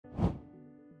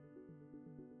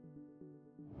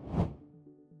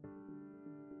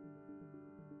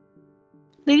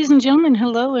Ladies and gentlemen,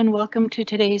 hello and welcome to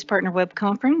today's Partner Web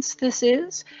Conference. This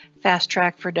is Fast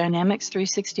Track for Dynamics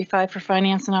 365 for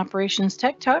Finance and Operations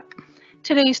Tech Talk.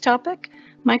 Today's topic,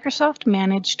 Microsoft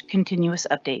Managed Continuous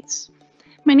Updates.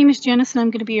 My name is Janice and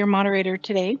I'm going to be your moderator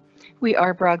today. We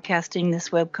are broadcasting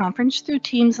this web conference through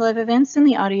Teams live events and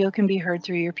the audio can be heard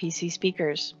through your PC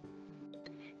speakers.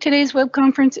 Today's web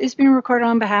conference is being recorded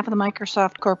on behalf of the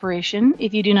Microsoft Corporation.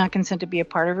 If you do not consent to be a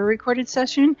part of a recorded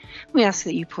session, we ask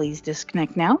that you please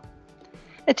disconnect now.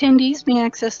 Attendees may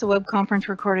access the web conference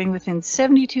recording within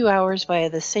 72 hours via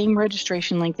the same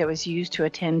registration link that was used to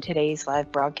attend today's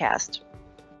live broadcast.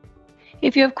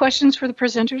 If you have questions for the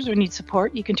presenters or need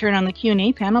support, you can turn on the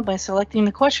Q&A panel by selecting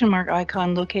the question mark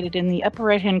icon located in the upper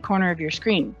right-hand corner of your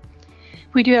screen.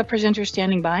 We do have presenters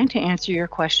standing by to answer your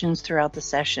questions throughout the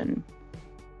session.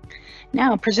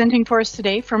 Now, presenting for us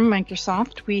today from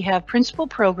Microsoft, we have Principal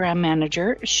Program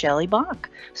Manager, Shelly Bakke.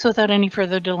 So without any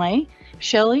further delay,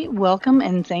 Shelly, welcome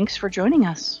and thanks for joining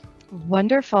us.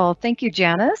 Wonderful. Thank you,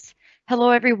 Janice.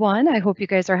 Hello, everyone. I hope you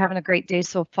guys are having a great day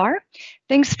so far.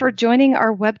 Thanks for joining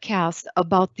our webcast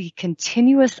about the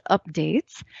continuous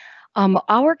updates.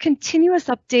 Our continuous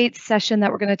update session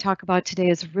that we're going to talk about today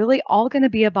is really all going to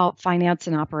be about finance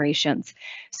and operations.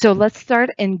 So let's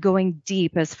start in going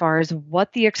deep as far as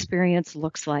what the experience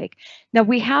looks like. Now,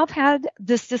 we have had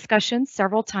this discussion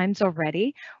several times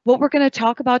already. What we're going to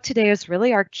talk about today is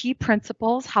really our key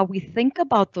principles, how we think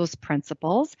about those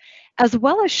principles, as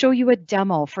well as show you a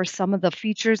demo for some of the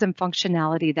features and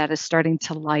functionality that is starting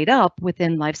to light up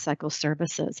within Lifecycle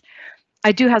Services.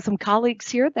 I do have some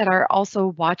colleagues here that are also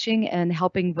watching and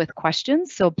helping with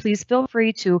questions, so please feel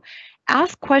free to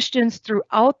ask questions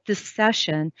throughout the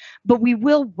session, but we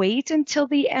will wait until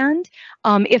the end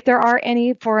if there are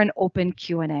any for an open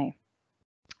Q&A.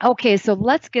 Okay, so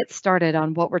let's get started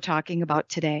on what we're talking about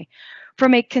today.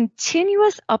 From a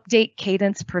continuous update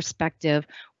cadence perspective,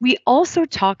 we also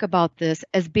talk about this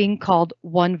as being called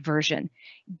one version,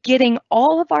 getting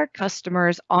all of our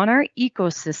customers on our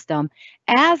ecosystem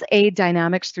as a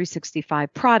Dynamics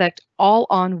 365 product all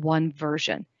on one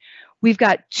version. We've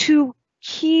got two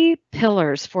key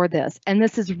pillars for this, and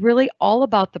this is really all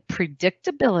about the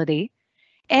predictability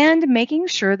and making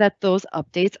sure that those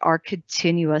updates are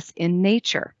continuous in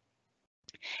nature.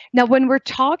 Now, when we're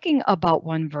talking about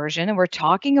one version and we're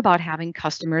talking about having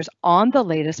customers on the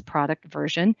latest product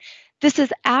version, this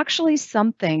is actually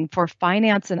something for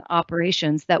finance and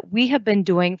operations that we have been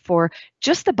doing for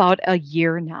just about a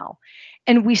year now.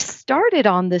 And we started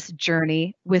on this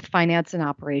journey with finance and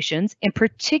operations, in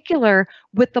particular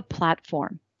with the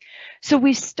platform. So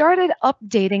we started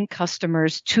updating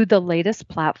customers to the latest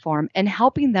platform and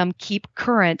helping them keep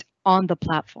current on the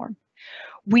platform.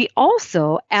 We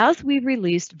also, as we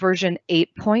released version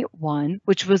 8.1,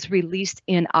 which was released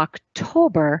in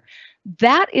October,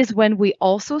 that is when we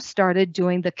also started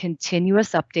doing the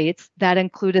continuous updates that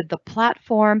included the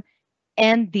platform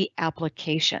and the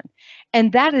application.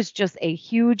 And that is just a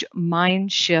huge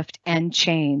mind shift and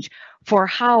change for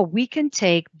how we can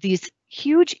take these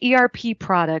huge ERP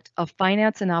product of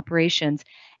finance and operations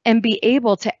and be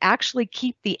able to actually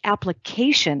keep the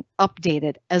application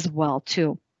updated as well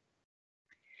too.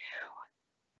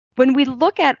 When we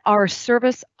look at our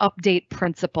service update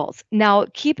principles, now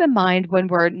keep in mind when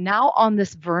we're now on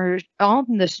this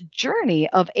journey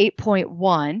of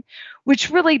 8.1, which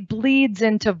really bleeds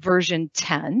into version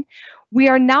 10, we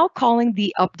are now calling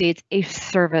the updates a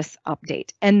service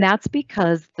update. And that's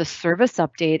because the service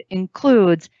update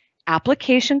includes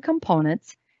application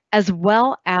components as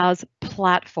well as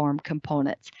platform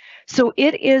components. So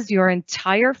it is your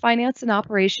entire finance and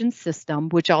operations system,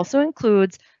 which also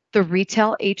includes the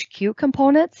retail HQ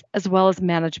components, as well as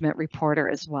management reporter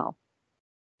as well.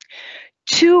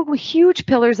 Two huge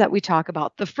pillars that we talk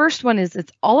about. The first one is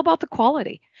it's all about the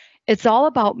quality. It's all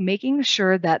about making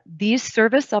sure that these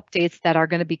service updates that are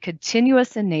going to be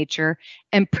continuous in nature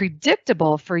and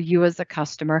predictable for you as a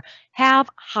customer have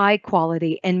high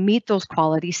quality and meet those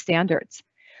quality standards.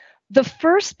 The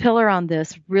first pillar on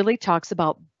this really talks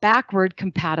about backward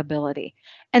compatibility.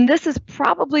 And this is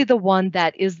probably the one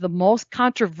that is the most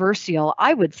controversial,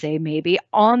 I would say, maybe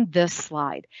on this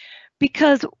slide,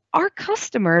 because our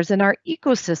customers and our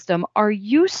ecosystem are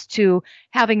used to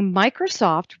having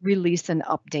Microsoft release an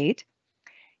update.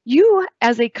 You,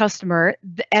 as a customer,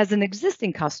 as an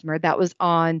existing customer that was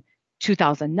on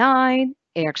 2009,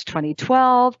 AX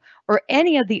 2012, or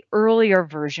any of the earlier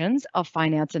versions of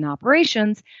finance and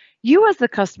operations, you as the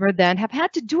customer then have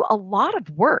had to do a lot of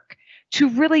work to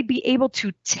really be able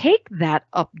to take that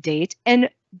update and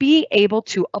be able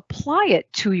to apply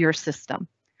it to your system.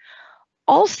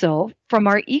 Also, from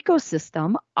our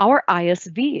ecosystem, our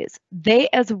ISVs, they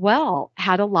as well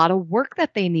had a lot of work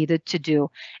that they needed to do.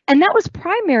 And that was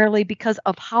primarily because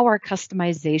of how our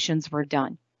customizations were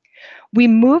done. We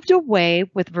moved away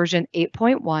with version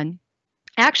 8.1.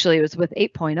 Actually, it was with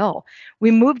 8.0.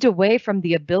 We moved away from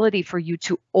the ability for you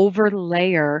to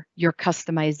overlayer your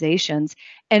customizations,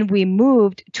 and we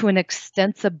moved to an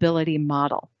extensibility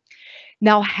model.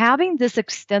 Now, having this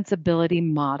extensibility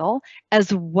model,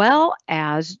 as well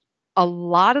as a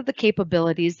lot of the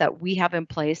capabilities that we have in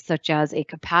place, such as a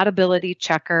compatibility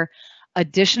checker,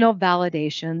 additional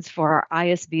validations for our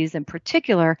ISVs in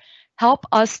particular, help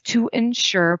us to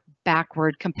ensure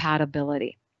backward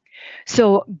compatibility.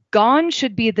 So gone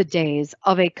should be the days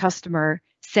of a customer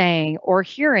saying or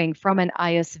hearing from an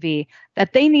ISV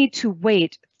that they need to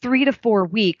wait 3 to 4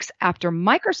 weeks after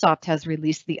Microsoft has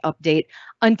released the update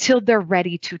until they're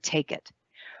ready to take it.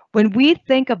 When we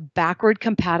think of backward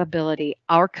compatibility,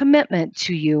 our commitment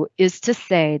to you is to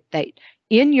say that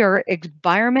in your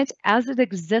environment as it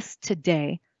exists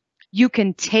today, you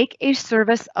can take a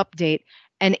service update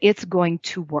and it's going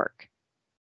to work.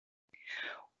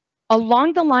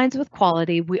 Along the lines with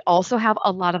quality, we also have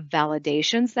a lot of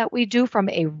validations that we do from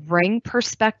a ring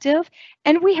perspective,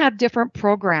 and we have different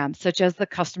programs such as the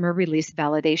Customer Release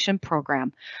Validation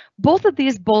Program. Both of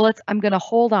these bullets I'm going to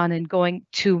hold on and going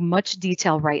to much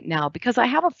detail right now because I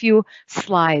have a few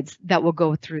slides that will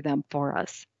go through them for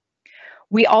us.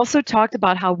 We also talked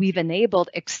about how we've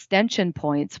enabled extension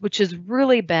points, which has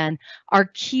really been our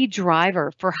key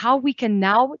driver for how we can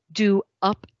now do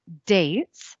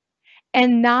updates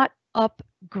and not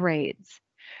upgrades.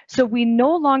 So we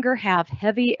no longer have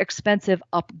heavy, expensive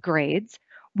upgrades.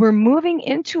 We're moving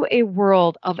into a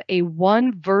world of a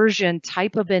one version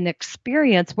type of an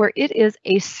experience where it is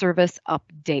a service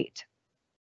update.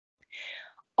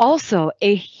 Also,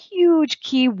 a huge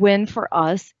key win for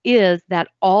us is that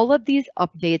all of these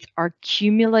updates are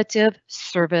cumulative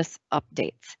service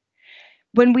updates.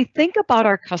 When we think about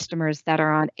our customers that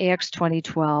are on AX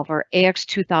 2012 or AX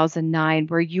 2009,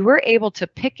 where you were able to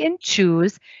pick and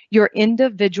choose your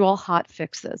individual hot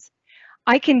fixes,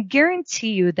 I can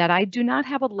guarantee you that I do not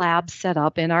have a lab set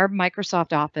up in our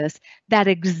Microsoft Office that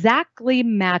exactly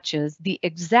matches the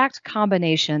exact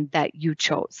combination that you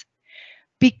chose.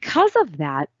 Because of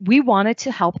that, we wanted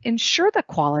to help ensure the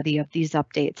quality of these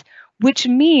updates, which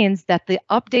means that the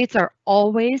updates are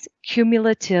always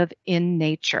cumulative in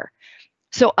nature.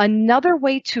 So another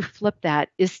way to flip that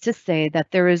is to say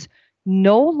that there is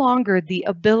no longer the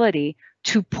ability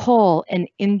to pull an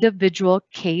individual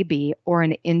KB or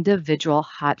an individual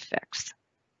hotfix.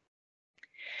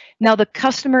 Now the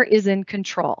customer is in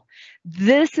control.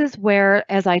 This is where,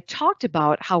 as I talked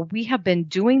about how we have been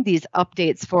doing these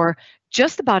updates for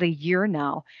just about a year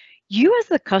now, you as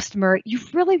the customer, you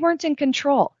really weren't in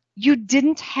control. You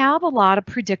didn't have a lot of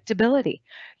predictability.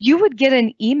 You would get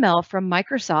an email from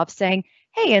Microsoft saying,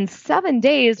 hey, in 7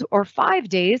 days or 5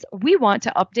 days, we want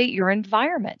to update your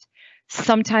environment.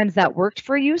 Sometimes that worked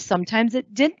for you, sometimes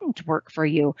it didn't work for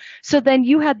you. So then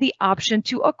you had the option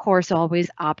to, of course, always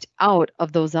opt out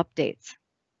of those updates.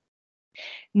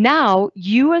 Now,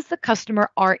 you as the customer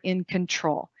are in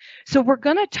control. So we're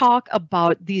going to talk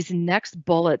about these next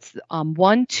bullets,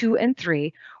 1, 2, and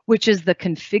 3, which is the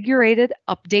configured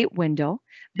update window.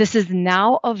 This is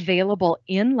now available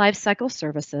in Lifecycle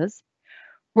Services.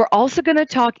 We're also going to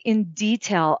talk in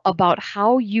detail about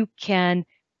how you can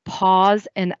pause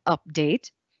and update.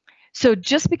 So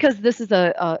just because this is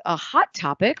a hot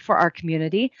topic for our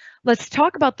community, let's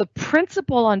talk about the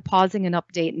principle on pausing an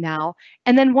update now.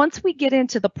 And then once we get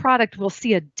into the product, we'll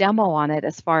see a demo on it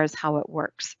as far as how it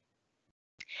works.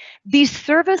 These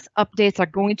service updates are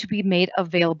going to be made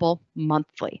available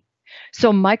monthly.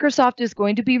 So Microsoft is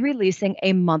going to be releasing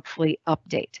a monthly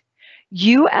update.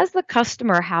 You as the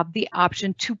customer have the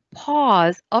option to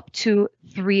pause up to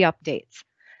 3 updates.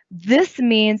 This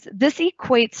means this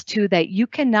equates to that you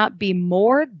cannot be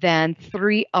more than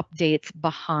 3 updates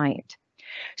behind.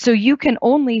 So you can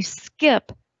only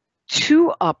skip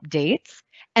 2 updates,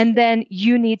 and then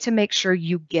you need to make sure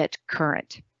you get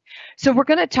current. So we're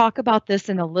going to talk about this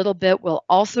in a little bit. We'll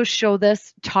also show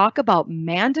this, talk about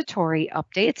mandatory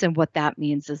updates and what that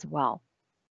means as well.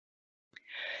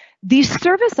 These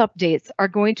service updates are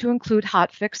going to include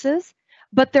hotfixes,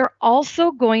 but they're also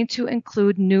going to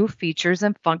include new features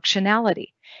and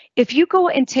functionality. If you go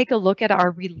and take a look at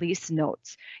our release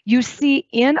notes, you see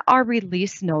in our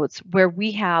release notes where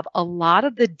we have a lot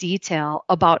of the detail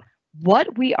about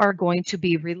what we are going to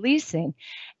be releasing.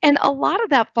 And a lot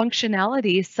of that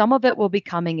functionality, some of it will be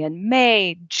coming in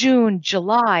May, June,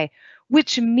 July,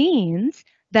 which means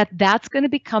that's going to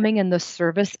be coming in the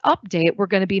service update we're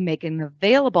going to be making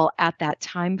available at that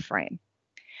time frame.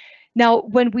 Now,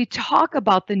 when we talk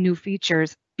about the new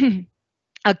features,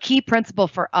 a key principle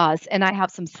for us, and I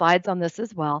have some slides on this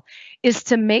as well, is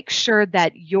to make sure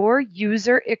that your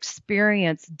user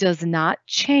experience does not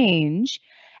change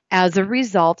as a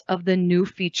result of the new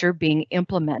feature being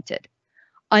implemented.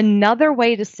 Another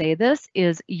way to say this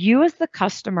is you as the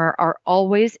customer are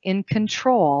always in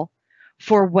control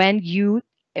for when you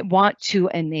want to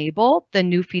enable the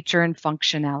new feature and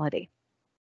functionality.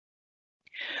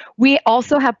 We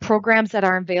also have programs that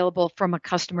are available from a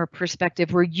customer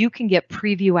perspective where you can get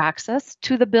preview access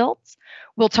to the builds.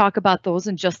 We'll talk about those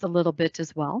in just a little bit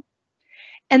as well.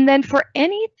 And then for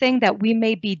anything that we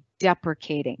may be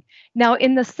deprecating. Now,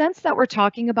 in the sense that we're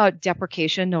talking about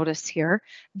deprecation, notice here,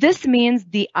 this means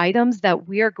the items that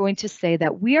we are going to say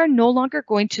that we are no longer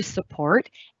going to support,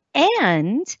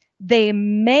 and they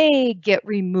may get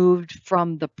removed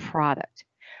from the product.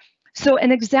 So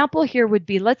an example here would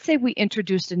be, let's say we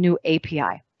introduced a new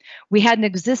API. We had an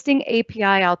existing API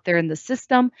out there in the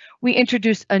system. We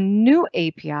introduced a new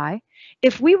API.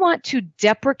 If we want to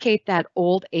deprecate that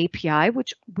old API,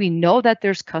 which we know that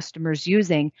there's customers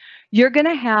using, you're going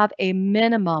to have a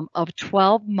minimum of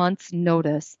 12 months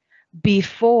notice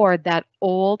before that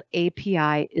old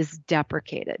API is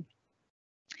deprecated.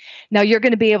 Now you're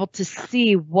going to be able to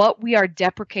see what we are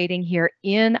deprecating here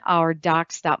in our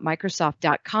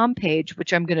docs.microsoft.com page,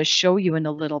 which I'm going to show you in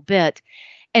a little bit.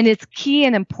 And it's key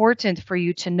and important for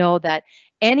you to know that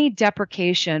any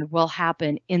deprecation will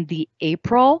happen in the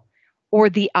April or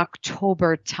the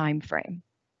October timeframe.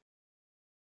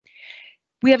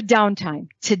 We have downtime.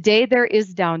 Today there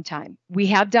is downtime. We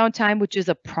have downtime, which is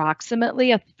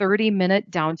approximately a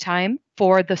 30-minute downtime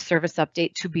for the service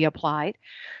update to be applied.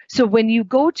 So when you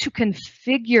go to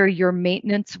configure your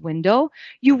maintenance window,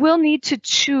 you will need to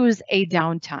choose a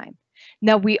downtime.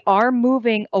 Now we are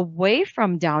moving away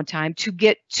from downtime to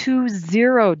get to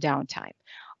zero downtime.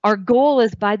 Our goal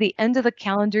is by the end of the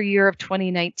calendar year of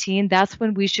 2019, that's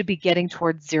when we should be getting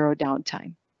towards zero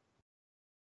downtime.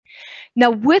 Now,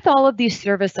 with all of these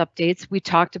service updates, we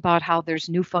talked about how there's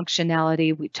new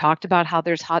functionality. We talked about how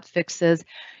there's hot fixes.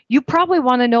 You probably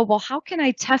want to know, well, how can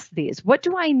I test these? What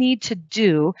do I need to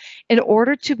do in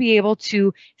order to be able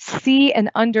to see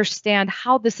and understand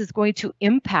how this is going to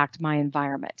impact my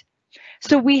environment?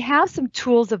 So we have some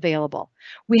tools available.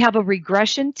 We have a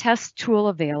regression test tool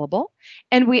available,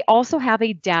 and we also have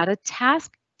a data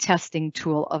task testing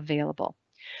tool available.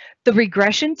 The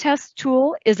regression test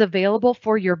tool is available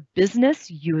for your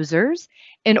business users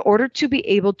in order to be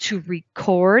able to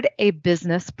record a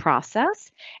business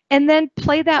process and then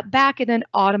play that back in an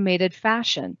automated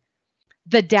fashion.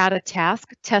 The data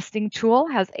task testing tool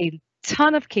has a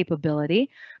ton of capability,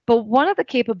 but one of the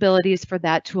capabilities for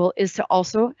that tool is to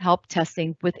also help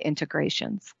testing with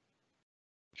integrations.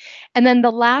 And then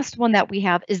the last one that we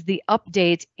have is the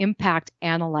Update Impact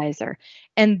Analyzer.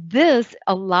 And this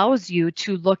allows you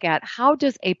to look at how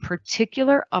does a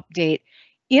particular update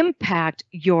impact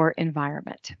your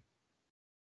environment.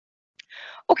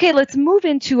 Okay, let's move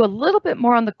into a little bit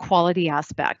more on the quality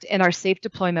aspect and our safe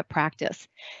deployment practice.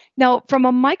 Now, from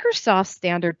a Microsoft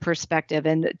standard perspective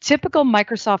and typical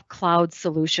Microsoft cloud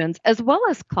solutions, as well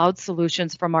as cloud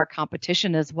solutions from our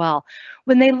competition as well,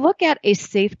 when they look at a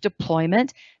safe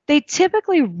deployment, they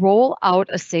typically roll out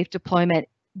a safe deployment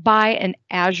by an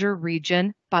Azure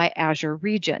region by Azure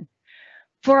region.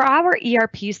 For our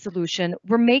ERP solution,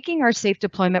 we're making our safe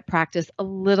deployment practice a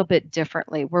little bit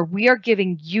differently, where we are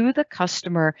giving you, the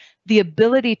customer, the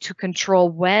ability to control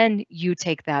when you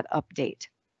take that update.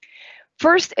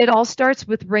 First, it all starts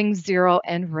with Ring 0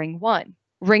 and Ring 1.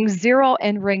 Ring 0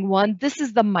 and Ring 1, this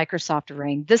is the Microsoft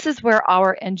ring. This is where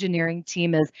our engineering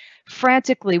team is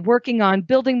frantically working on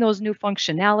building those new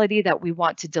functionality that we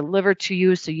want to deliver to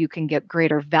you so you can get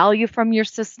greater value from your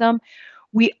system.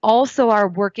 We also are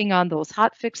working on those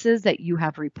hot fixes that you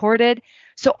have reported.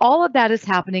 So all of that is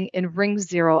happening in Ring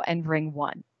 0 and Ring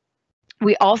 1.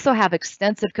 We also have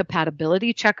extensive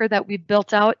compatibility checker that we've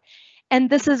built out. And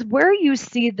this is where you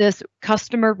see this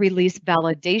customer release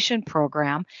validation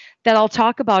program that I'll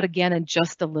talk about again in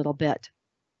just a little bit.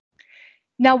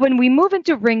 Now, when we move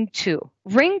into Ring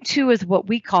 2 is what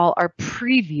we call our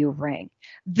preview ring.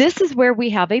 This is where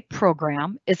we have a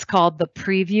program. It's called the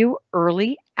Preview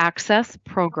Early Access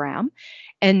Program.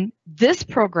 And this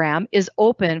program is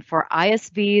open for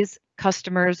ISVs,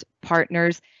 customers,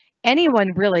 partners,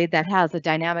 anyone really that has a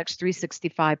Dynamics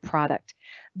 365 product.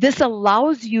 This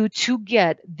allows you to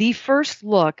get the first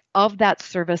look of that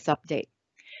service update.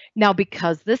 Now,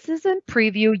 because this is in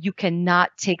preview, you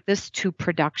cannot take this to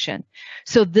production.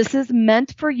 So this is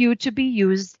meant for you to be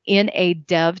used in a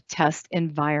dev test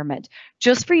environment,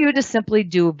 just for you to simply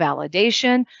do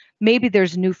validation. Maybe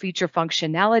there's new feature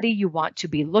functionality you want to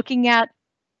be looking at.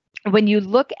 When you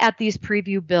look at these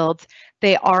preview builds,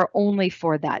 they are only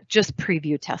for that, just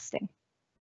preview testing.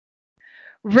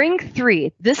 Ring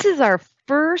 3, this is our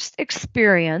first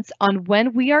experience on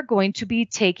when we are going to be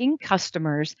taking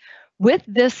customers with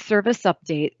this service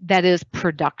update that is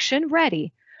production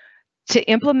ready to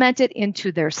implement it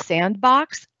into their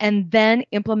sandbox and then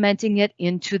implementing it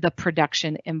into the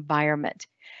production environment.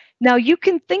 Now, you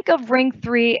can think of Ring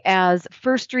 3 as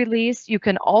first release. You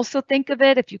can also think of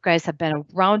it, if you guys have been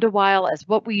around a while, as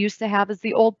what we used to have as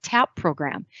the old TAP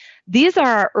program. These are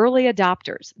our early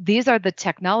adopters. These are the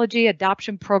technology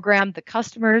adoption program, the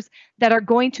customers that are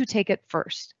going to take it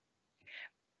first.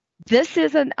 This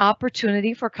is an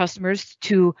opportunity for customers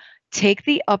to take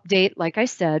the update, like I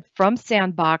said, from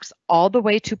sandbox all the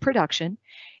way to production,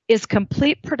 is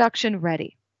complete production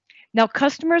ready. Now,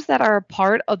 customers that are a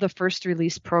part of the first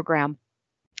release program,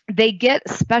 they get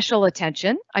special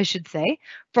attention, I should say,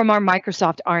 from our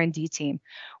Microsoft R&D team.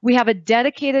 We have a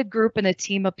dedicated group and a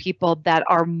team of people that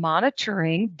are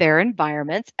monitoring their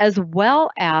environments as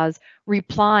well as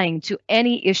replying to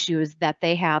any issues that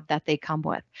they have that they come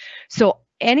with. So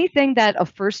anything that a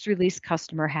first release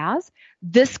customer has,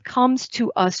 this comes to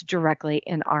us directly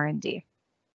in R&D.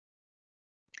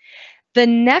 The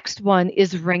next one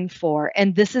is Ring 4,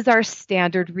 and this is our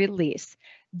standard release.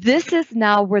 This is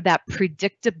now where that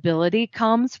predictability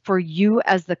comes for you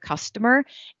as the customer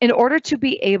in order to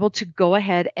be able to go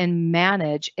ahead and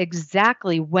manage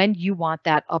exactly when you want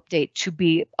that update to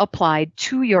be applied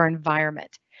to your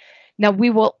environment. Now,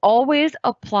 we will always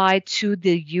apply to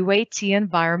the UAT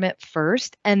environment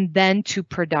first and then to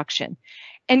production.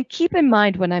 And keep in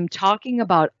mind, when I'm talking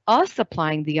about us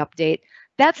applying the update,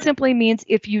 that simply means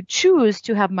if you choose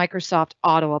to have Microsoft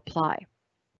auto apply.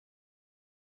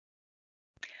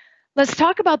 Let's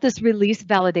talk about this release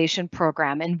validation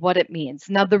program and what it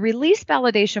means. Now, the release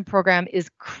validation program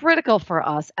is critical for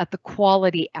us at the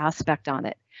quality aspect on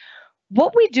it.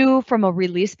 What we do from a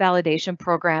release validation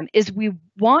program is we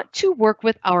want to work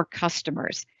with our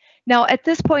customers. Now, at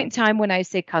this point in time, when I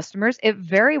say customers, it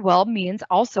very well means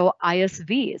also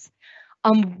ISVs.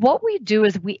 What we do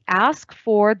is we ask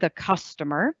for the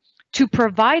customer to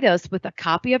provide us with a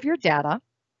copy of your data,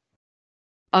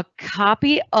 a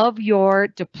copy of your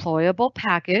deployable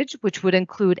package, which would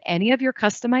include any of your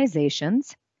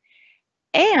customizations,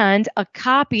 and a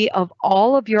copy of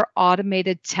all of your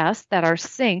automated tests that are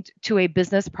synced to a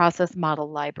business process model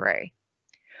library.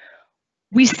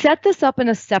 We set this up in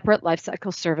a separate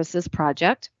Lifecycle Services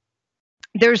project.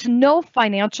 There's no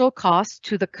financial cost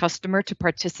to the customer to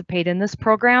participate in this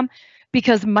program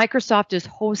because Microsoft is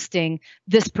hosting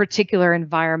this particular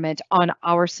environment on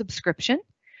our subscription.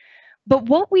 But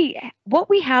what we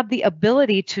have the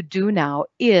ability to do now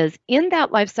is in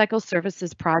that Lifecycle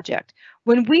Services project,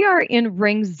 when we are in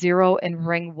Ring 0 and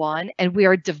Ring 1 and we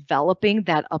are developing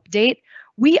that update,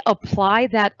 we apply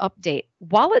that update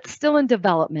while it's still in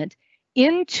development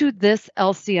into this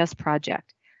LCS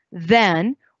project.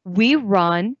 Then we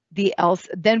run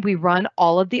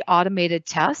all of the automated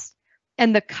tests,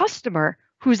 and the customer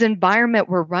whose environment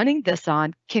we're running this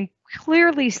on can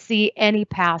clearly see any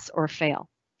pass or fail.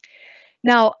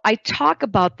 Now, I talk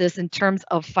about this in terms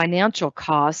of financial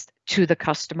cost to the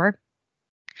customer.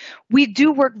 We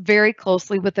do work very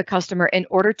closely with the customer in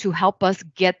order to help us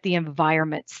get the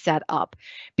environment set up.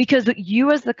 Because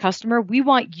you as the customer, we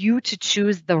want you to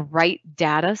choose the right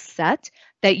data set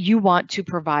that you want to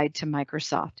provide to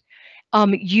Microsoft.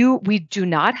 We do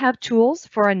not have tools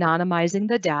for anonymizing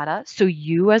the data, so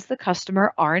you as the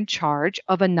customer are in charge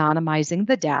of anonymizing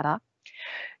the data.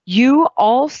 You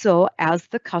also, as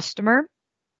the customer,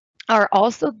 are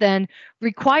also then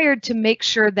required to make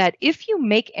sure that if you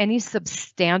make any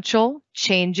substantial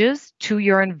changes to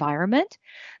your environment,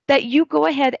 that you go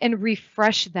ahead and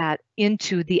refresh that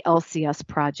into the LCS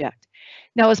project.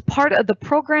 Now, as part of the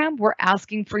program, we're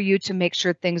asking for you to make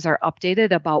sure things are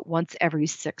updated about once every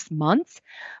 6 months,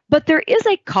 but there is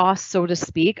a cost, so to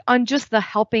speak, on just the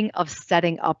helping of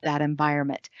setting up that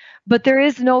environment, but there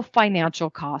is no financial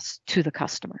cost to the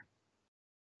customer.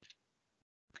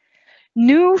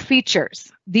 New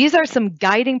features. These are some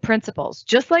guiding principles.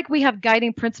 Just like we have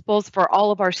guiding principles for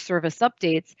all of our service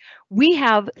updates, we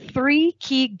have 3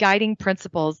 key guiding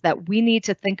principles that we need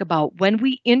to think about when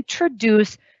we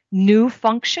introduce new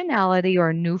functionality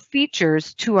or new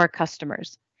features to our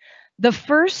customers. The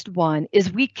first one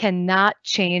is we cannot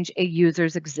change a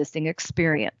user's existing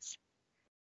experience.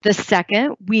 The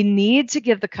second, we need to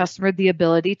give the customer the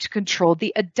ability to control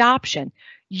the adoption.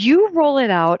 You roll it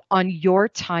out on your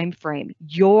time frame,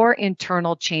 your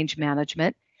internal change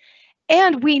management.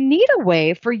 And we need a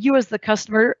way for you as the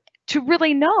customer to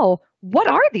really know what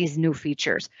are these new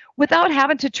features without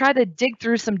having to try to dig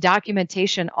through some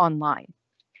documentation online.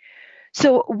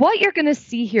 So what you're going to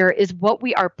see here is what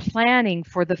we are planning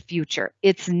for the future.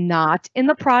 It's not in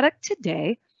the product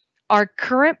today. Our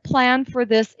current plan for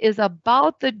this is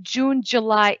about the June,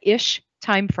 July-ish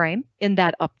timeframe in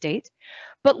that update.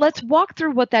 But let's walk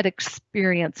through what that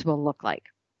experience will look like.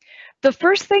 The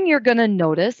first thing you're going to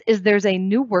notice is there's a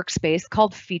new workspace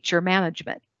called Feature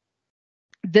Management.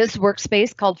 This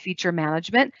workspace called Feature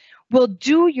Management will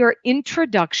do your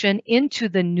introduction into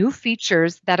the new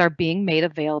features that are being made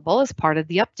available as part of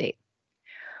the update.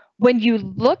 When you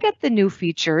look at the new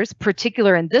features,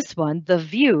 particular in this one, the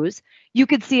views, you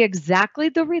can see exactly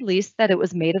the release that it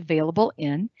was made available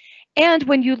in. And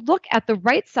when you look at the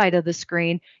right side of the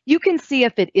screen, you can see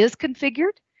if it is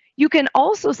configured. You can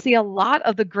also see a lot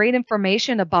of the great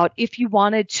information about if you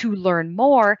wanted to learn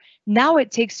more. Now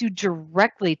it takes you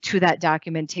directly to that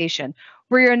documentation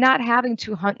where you're not having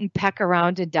to hunt and peck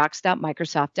around in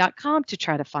docs.microsoft.com to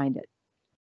try to find it.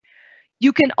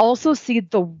 You can also see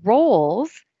the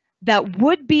roles that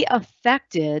would be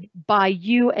affected by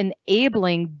you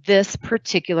enabling this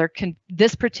particular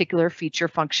feature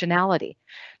functionality.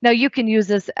 Now you can use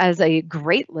this as a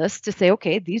great list to say,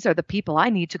 okay, these are the people I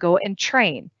need to go and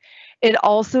train. It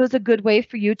also is a good way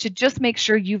for you to just make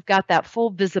sure you've got that full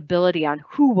visibility on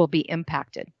who will be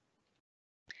impacted.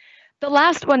 The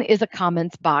last one is a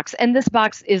comments box, and this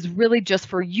box is really just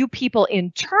for you people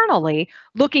internally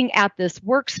looking at this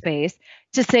workspace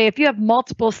to say if you have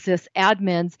multiple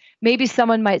sysadmins, maybe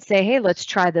someone might say, hey, let's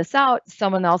try this out.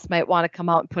 Someone else might want to come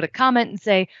out and put a comment and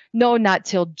say, no, not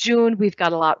till June. We've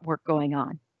got a lot of work going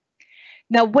on.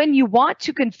 Now, when you want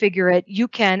to configure it, you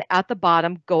can, at the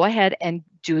bottom, go ahead and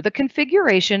do the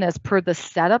configuration as per the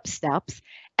setup steps,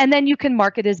 and then you can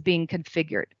mark it as being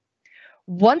configured.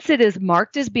 Once it is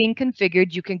marked as being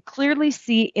configured, you can clearly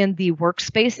see in the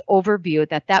workspace overview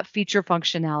that that feature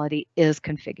functionality is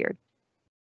configured.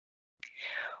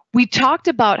 We talked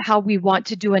about how we want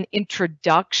to do an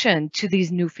introduction to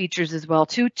these new features as well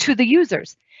to the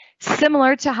users,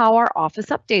 similar to how our Office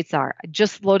updates are. I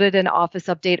just loaded an Office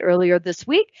update earlier this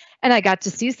week, and I got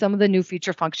to see some of the new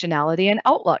feature functionality in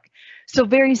Outlook. So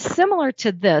very similar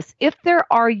to this, if there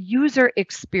are user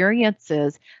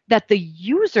experiences that the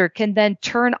user can then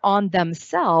turn on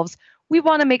themselves, we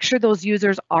want to make sure those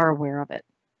users are aware of it.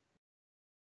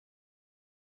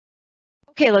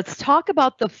 Okay, let's talk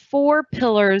about the 4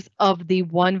 pillars of the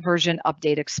one version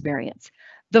update experience.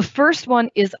 The first one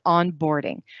is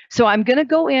onboarding. So I'm going to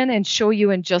go in and show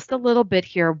you in just a little bit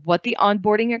here what the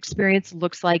onboarding experience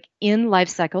looks like in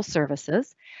Lifecycle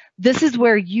Services. This is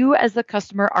where you as the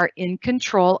customer are in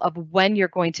control of when you're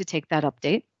going to take that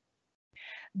update.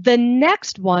 The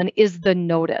next one is the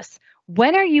notice.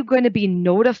 When are you going to be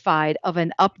notified of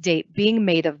an update being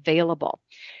made available?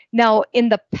 Now, in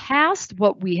the past,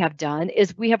 what we have done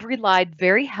is we have relied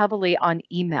very heavily on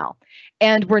email,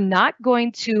 and we're not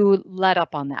going to let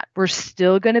up on that. We're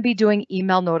still going to be doing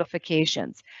email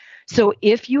notifications. So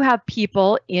if you have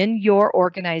people in your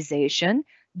organization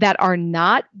that are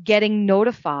not getting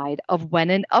notified of when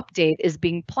an update is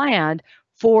being planned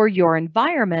for your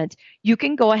environment, you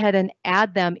can go ahead and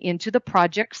add them into the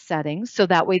project settings so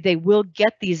that way they will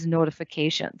get these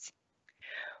notifications.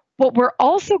 What we're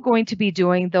also going to be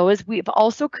doing, though, is we've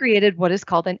also created what is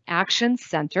called an action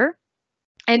center.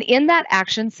 And in that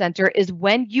action center is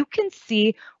when you can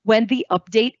see when the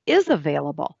update is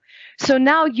available. So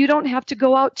now you don't have to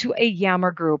go out to a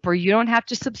Yammer group or you don't have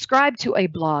to subscribe to a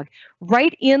blog.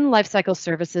 Right in Lifecycle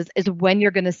Services is when you're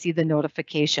going to see the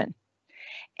notification.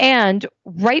 And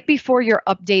right before your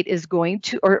update is going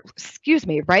to, or excuse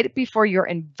me, right before your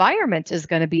environment is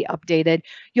going to be updated,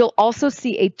 you'll also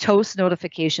see a toast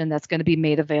notification that's going to be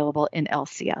made available in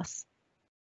LCS.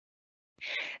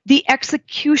 The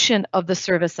execution of the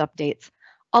service updates.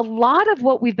 A lot of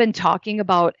what we've been talking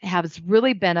about has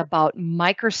really been about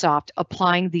Microsoft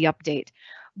applying the update.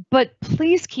 But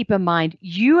please keep in mind,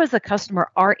 you as a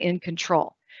customer are in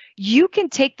control. You can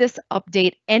take this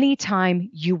update anytime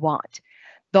you want.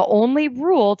 The only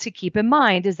rule to keep in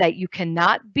mind is that you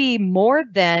cannot be more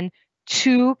than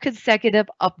 3 consecutive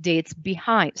updates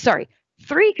behind.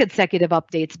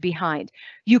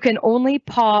 You can only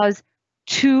pause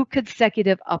 2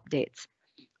 consecutive updates.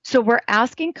 So we're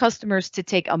asking customers to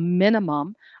take a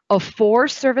minimum of 4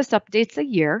 service updates a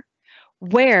year,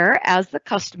 where as the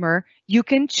customer, you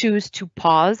can choose to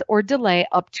pause or delay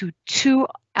up to 2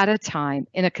 at a time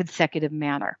in a consecutive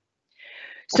manner.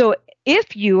 So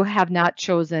if you have not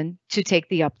chosen to take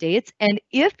the updates, and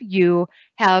if you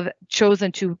have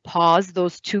chosen to pause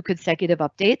those 2 consecutive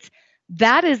updates,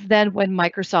 that is then when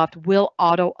Microsoft will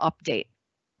auto update.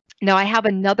 Now I have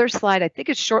another slide, I think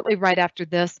it's shortly right after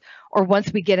this, or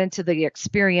once we get into the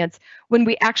experience, when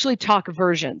we actually talk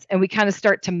versions and we kind of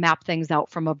start to map things out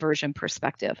from a version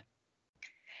perspective.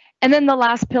 And then the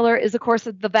last pillar is, of course,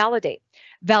 the validate.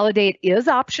 Validate is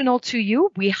optional to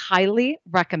you. We highly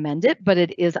recommend it, but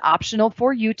it is optional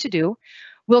for you to do.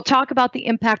 We'll talk about the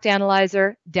impact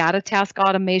analyzer. Data task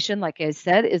automation, like I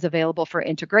said, is available for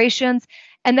integrations.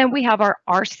 And then we have our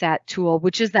RSAT tool,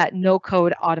 which is that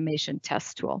no-code automation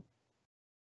test tool.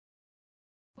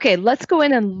 Okay, let's go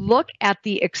in and look at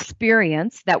the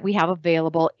experience that we have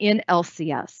available in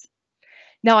LCS.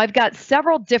 Now, I've got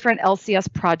several different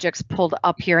LCS projects pulled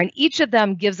up here, and each of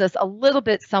them gives us a little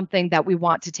bit something that we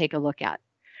want to take a look at.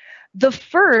 The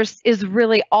first is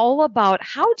really all about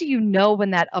how do you know when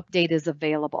that update is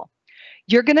available?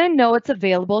 You're going to know it's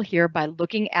available here by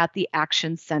looking at the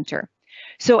Action Center.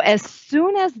 So as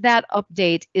soon as that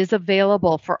update is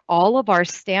available for all of our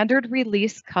standard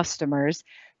release customers,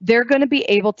 they're going to be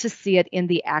able to see it in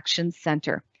the Action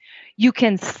Center. You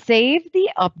can save the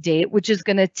update, which is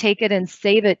going to take it and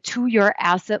save it to your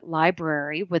asset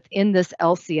library within this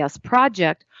LCS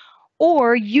project,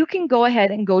 or you can go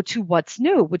ahead and go to What's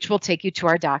New, which will take you to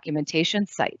our documentation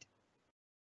site.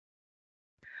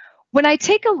 When I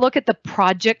take a look at the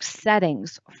project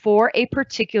settings for a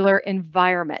particular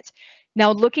environment,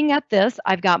 now looking at this,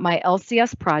 I've got my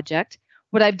LCS project.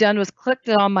 What I've done was clicked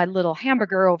on my little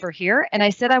hamburger over here, and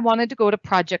I said I wanted to go to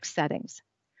project settings.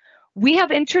 We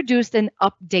have introduced an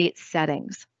update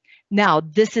settings. Now,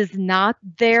 this is not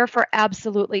there for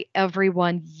absolutely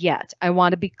everyone yet. I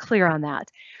want to be clear on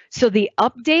that. So the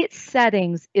update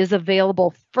settings is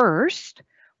available first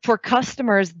for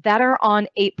customers that are on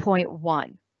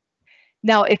 8.1.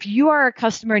 Now, if you are a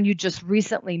customer and you just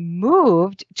recently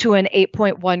moved to an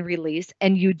 8.1 release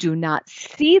and you do not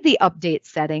see the update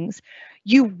settings,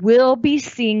 you will be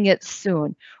seeing it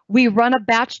soon. We run a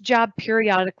batch job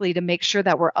periodically to make sure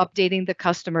that we're updating the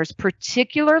customers,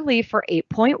 particularly for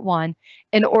 8.1,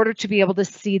 in order to be able to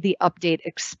see the update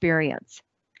experience.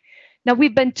 Now,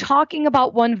 we've been talking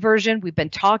about one version. We've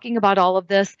been talking about all of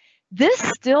this. This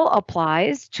still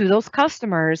applies to those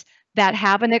customers that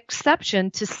have an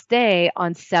exception to stay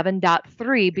on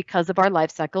 7.3 because of our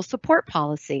lifecycle support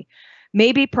policy.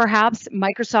 Maybe perhaps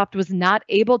Microsoft was not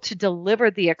able to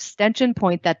deliver the extension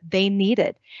point that they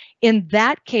needed. In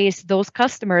that case, those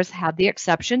customers have the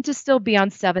exception to still be on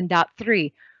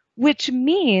 7.3, which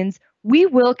means we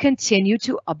will continue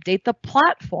to update the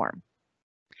platform.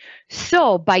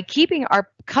 So by keeping our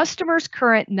customers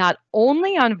current not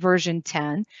only on version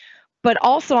 10, but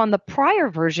also on the prior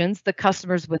versions, the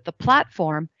customers with the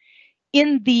platform,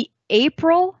 in the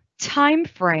April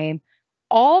timeframe,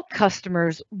 all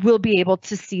customers will be able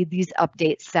to see these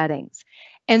update settings.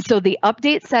 And so the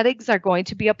update settings are going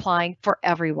to be applying for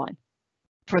everyone,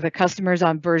 for the customers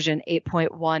on version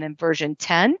 8.1 and version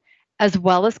 10, as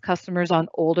well as customers on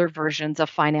older versions of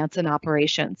finance and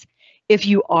operations. If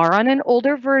you are on an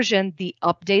older version, the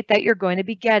update that you're going to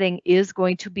be getting is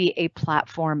going to be a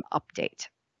platform update.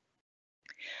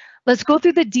 Let's go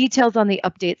through the details on the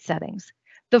update settings.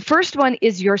 The first one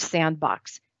is your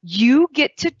sandbox. You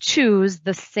get to choose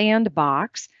the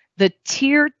sandbox, the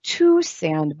tier 2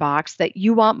 sandbox that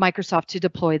you want Microsoft to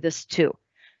deploy this to.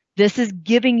 This is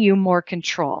giving you more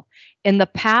control. In the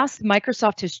past,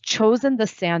 Microsoft has chosen the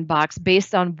sandbox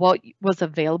based on what was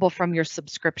available from your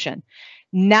subscription.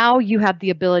 Now you have the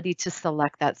ability to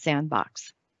select that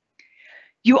sandbox.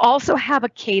 You also have a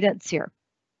cadence here.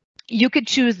 You could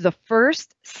choose the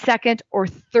first, second, or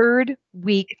third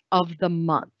week of the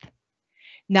month.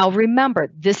 Now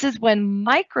remember, this is when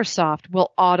Microsoft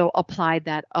will auto apply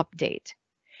that update.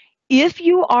 If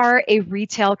you are a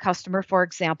retail customer, for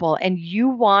example, and you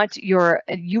want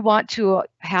to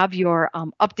have your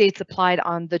updates applied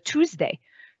on the Tuesday,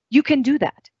 you can do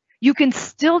that. You can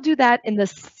still do that in the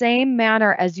same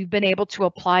manner as you've been able to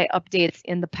apply updates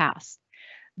in the past.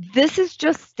 This is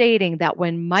just stating that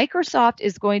when Microsoft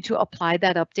is going to apply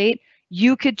that update,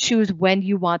 you could choose when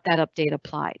you want that update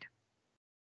applied.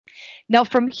 Now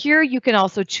from here, you can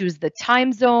also choose the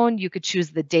time zone, you could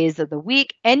choose the days of the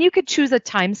week, and you could choose a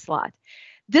time slot.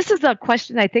 This is a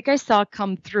question I think I saw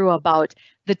come through about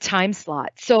the time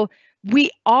slot. So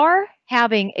we are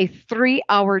having a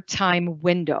 3-hour time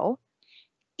window,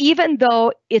 even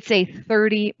though it's a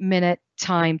 30-minute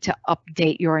time to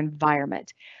update your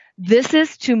environment. This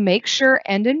is to make sure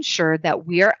and ensure that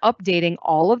we are updating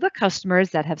all of the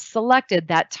customers that have selected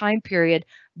that time period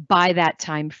by that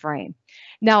time frame.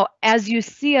 Now, as you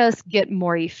see us get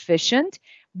more efficient,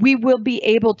 we will be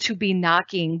able to be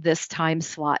knocking this time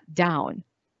slot down.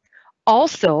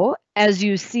 Also, as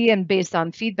you see, and based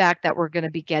on feedback that we're going to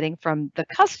be getting from the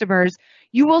customers,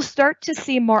 you will start to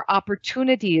see more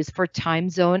opportunities for time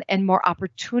zone and more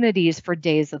opportunities for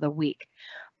days of the week.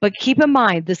 But keep in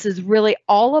mind, this is really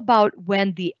all about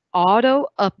when the auto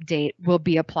update will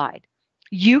be applied.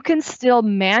 You can still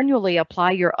manually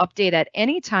apply your update at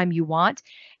any time you want,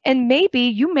 and maybe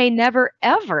you may never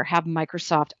ever have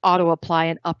Microsoft auto apply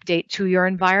an update to your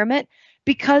environment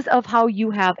because of how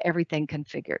you have everything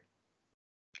configured.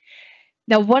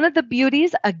 Now, one of the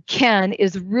beauties, again,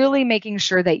 is really making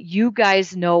sure that you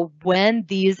guys know when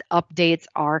these updates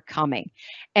are coming.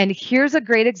 And here's a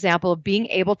great example of being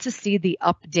able to see the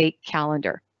update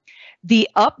calendar. The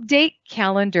update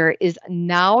calendar is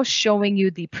now showing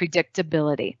you the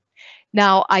predictability.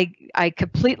 Now, I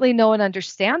completely know and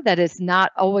understand that it's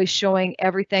not always showing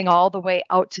everything all the way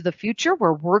out to the future.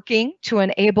 We're working to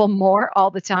enable more all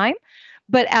the time.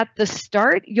 But at the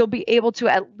start, you'll be able to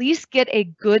at least get a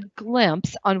good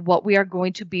glimpse on what we are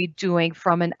going to be doing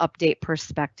from an update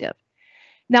perspective.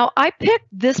 Now, I picked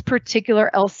this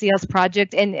particular LCS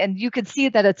project, and you can see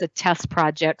that it's a test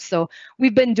project. So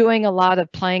we've been doing a lot of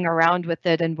playing around with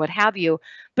it and what have you.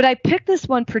 But I picked this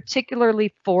one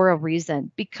particularly for a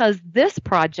reason, because this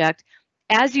project,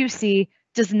 as you see,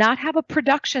 does not have a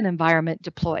production environment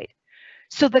deployed.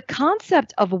 So the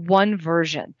concept of one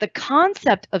version, the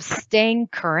concept of staying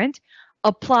current,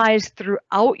 applies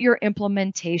throughout your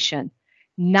implementation,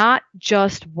 not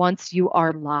just once you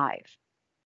are live.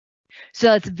 So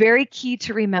that's very key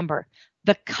to remember.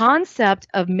 The concept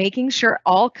of making sure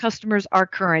all customers are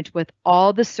current with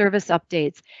all the service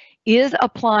updates is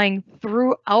applying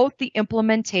throughout the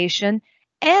implementation,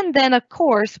 and then, of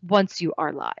course, once you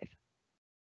are live.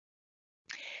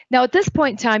 Now, at this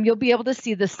point in time, you'll be able to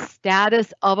see the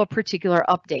status of a particular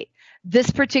update. This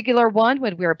particular one,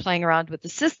 when we were playing around with the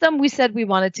system, we said we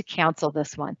wanted to cancel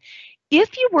this one.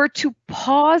 If you were to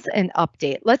pause an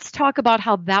update, let's talk about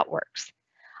how that works.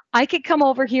 I could come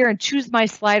over here and choose my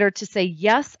slider to say,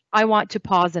 yes, I want to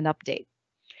pause an update.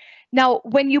 Now,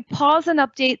 when you pause an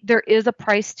update, there is a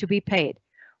price to be paid.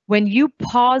 When you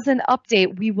pause an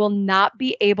update, we will not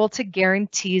be able to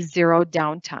guarantee zero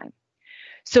downtime.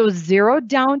 So zero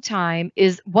downtime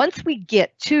is, once we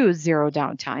get to zero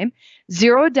downtime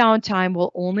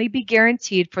will only be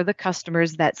guaranteed for the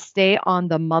customers that stay on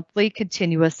the monthly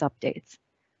continuous updates.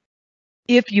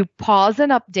 If you pause an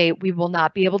update, we will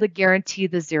not be able to guarantee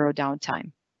the zero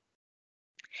downtime.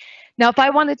 Now, if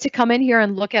I wanted to come in here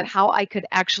and look at how I could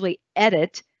actually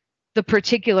edit the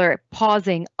particular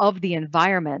pausing of the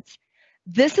environments,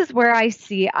 this is where I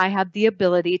see I have the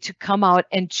ability to come out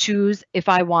and choose if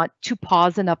I want to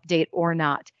pause an update or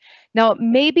not. Now, it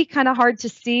may be kind of hard to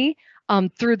see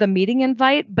through the meeting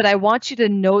invite, but I want you to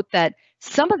note that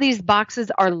some of these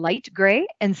boxes are light gray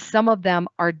and some of them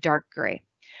are dark gray.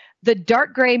 The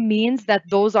dark gray means that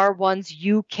those are ones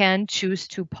you can choose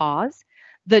to pause.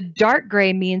 The dark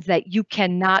gray means that you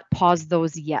cannot pause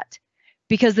those yet,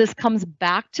 because this comes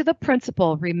back to the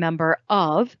principle, remember,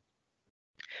 of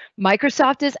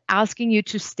Microsoft is asking you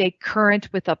to stay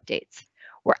current with updates.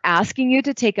 We're asking you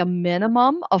to take a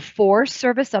minimum of 4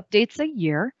 service updates a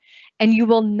year, and you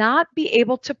will not be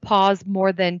able to pause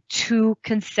more than 2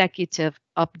 consecutive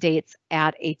updates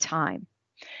at a time.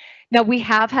 Now, we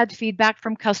have had feedback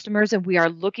from customers, and we are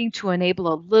looking to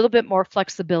enable a little bit more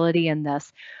flexibility in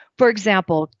this. For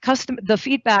example, the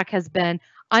feedback has been,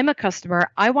 I'm a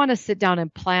customer, I want to sit down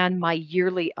and plan my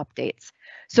yearly updates.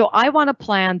 So I want to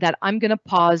plan that I'm going to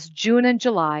pause June and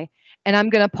July, and I'm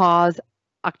going to pause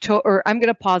October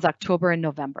and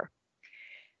November.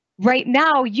 Right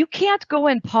now, you can't go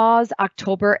and pause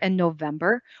October and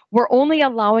November. We're only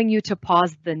allowing you to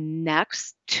pause the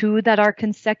next 2 that are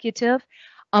consecutive.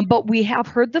 But we have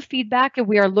heard the feedback, and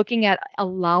we are looking at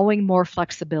allowing more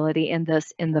flexibility in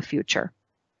this in the future.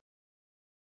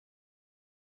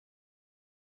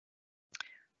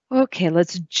 Okay,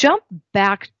 let's jump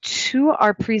back to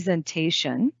our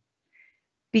presentation,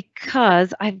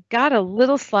 because I've got a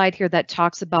little slide here that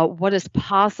talks about what is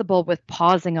possible with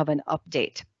pausing of an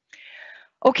update.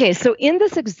 Okay, so in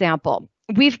this example,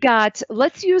 we've got,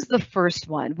 let's use the first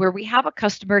one where we have a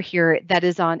customer here that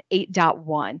is on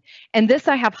 8.1, and this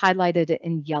I have highlighted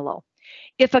in yellow.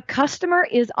 If a customer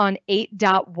is on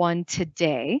 8.1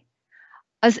 today,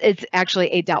 it's actually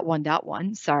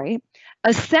 8.1.1, sorry,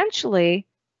 essentially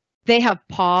they have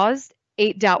paused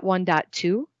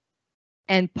 8.1.2,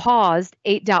 and paused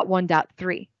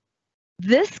 8.1.3.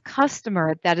 This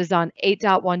customer that is on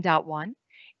 8.1.1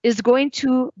 is going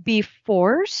to be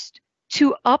forced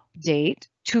to update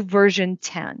to version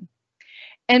 10.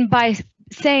 And by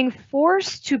saying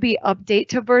forced to be update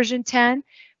to version 10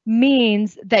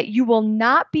 means that you will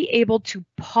not be able to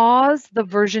pause the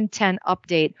version 10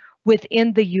 update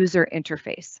within the user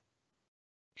interface.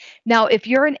 Now, if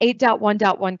you're an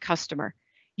 8.1.1 customer,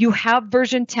 you have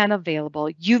version 10 available,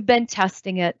 you've been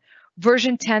testing it,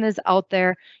 version 10 is out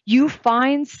there, you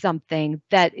find something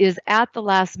that is at the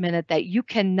last minute that you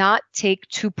cannot take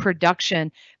to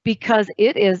production because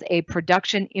it is a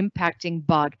production impacting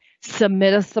bug,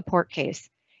 submit a support case.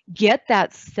 Get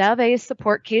that SEV-A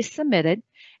support case submitted,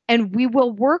 and we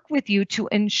will work with you to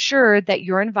ensure that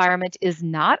your environment is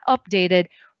not updated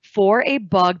for a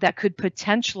bug that could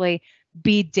potentially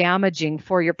be damaging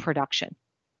for your production.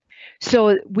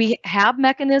 So we have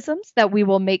mechanisms that we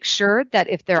will make sure that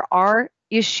if there are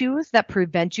issues that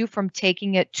prevent you from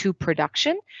taking it to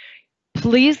production,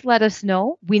 please let us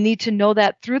know. We need to know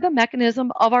that through the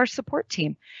mechanism of our support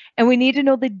team. And we need to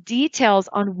know the details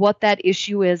on what that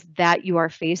issue is that you are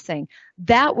facing.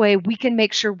 That way we can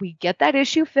make sure we get that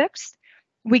issue fixed,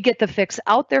 we get the fix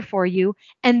out there for you,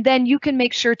 and then you can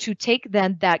make sure to take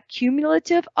then that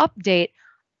cumulative update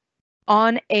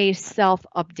on a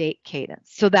self-update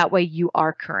cadence. So that way you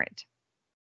are current.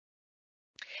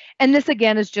 And this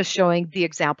again is just showing the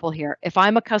example here. If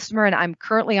I'm a customer and I'm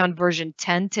currently on version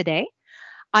 10 today,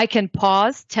 I can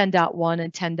pause 10.1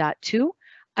 and 10.2.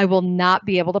 I will not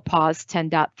be able to pause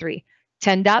 10.3.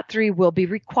 10.3 will be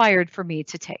required for me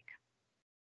to take.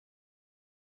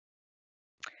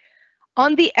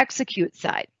 On the execute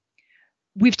side,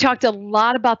 we've talked a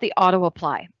lot about the auto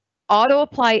apply. Auto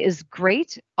apply is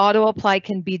great. Auto apply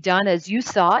can be done, as you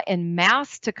saw, en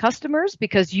masse to customers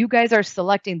because you guys are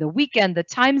selecting the weekend, the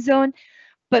time zone.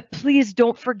 But please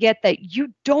don't forget that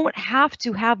you don't have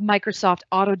to have Microsoft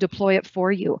auto deploy it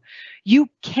for you. You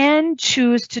can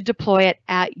choose to deploy it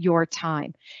at your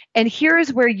time. And here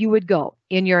is where you would go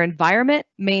in your environment,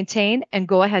 maintain, and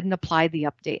go ahead and apply the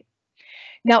update.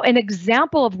 Now, an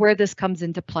example of where this comes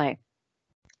into play.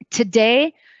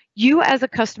 Today, you as a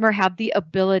customer have the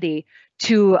ability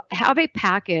to have a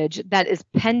package that is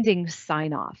pending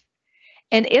sign-off.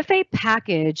 And if a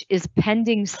package is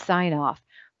pending sign-off,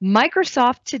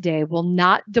 Microsoft today will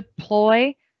not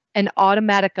deploy an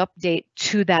automatic update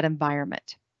to that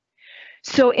environment.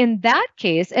 So in that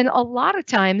case, and a lot of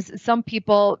times some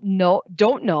people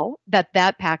don't know that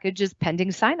that package is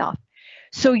pending sign-off.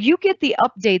 So you get the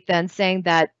update then saying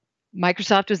that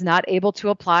Microsoft was not able to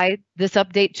apply this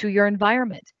update to your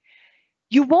environment.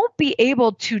 You won't be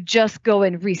able to just go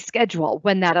and reschedule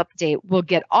when that update will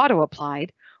get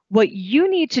auto-applied. What you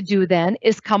need to do then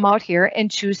is come out here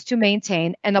and choose to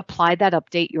maintain and apply that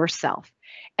update yourself.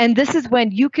 And this is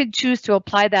when you can choose to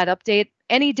apply that update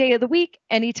any day of the week,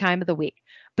 any time of the week.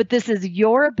 But this is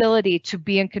your ability to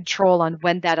be in control on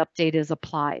when that update is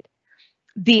applied.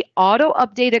 The auto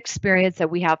update experience that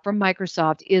we have from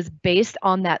Microsoft is based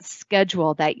on that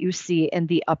schedule that you see in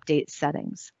the update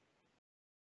settings.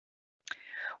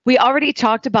 We already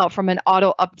talked about from an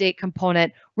auto update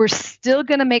component, we're still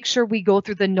going to make sure we go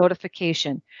through the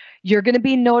notification. You're going to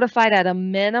be notified at a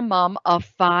minimum of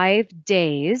 5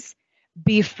 days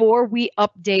before we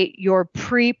update your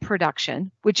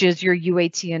pre-production, which is your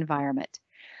UAT environment.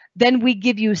 Then we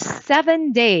give you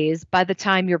 7 days by the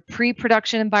time your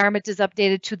pre-production environment is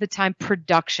updated to the time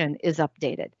production is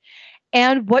updated.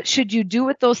 And what should you do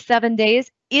with those 7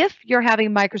 days? If you're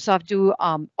having Microsoft do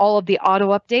all of the auto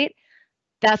update,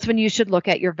 that's when you should look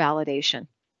at your validation.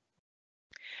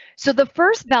 So the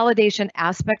first validation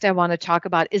aspect I want to talk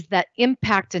about is that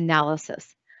impact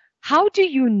analysis. How do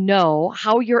you know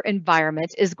how your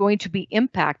environment is going to be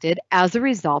impacted as a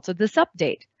result of this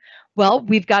update? Well,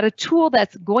 we've got a tool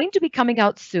that's going to be coming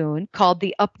out soon called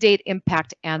the Update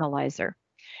Impact Analyzer.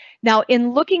 Now,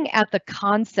 in looking at the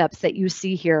concepts that you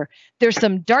see here, there's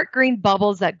some dark green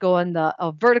bubbles that go in the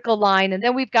vertical line, and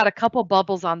then we've got a couple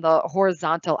bubbles on the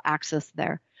horizontal axis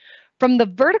there. From the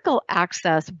vertical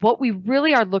axis, what we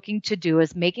really are looking to do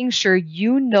is making sure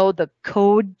you know the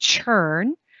code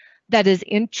churn that is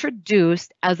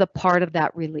introduced as a part of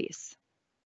that release.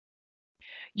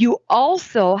 You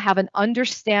also have an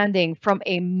understanding from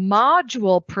a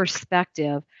module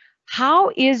perspective,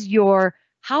 how is your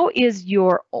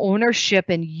ownership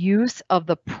and use of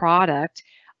the product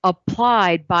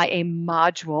applied by a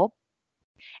module?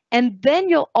 And then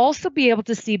you'll also be able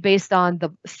to see, based on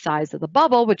the size of the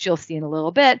bubble, which you'll see in a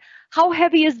little bit, how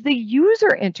heavy is the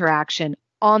user interaction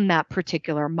on that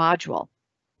particular module.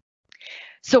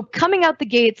 So coming out the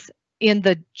gates, in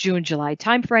the June-July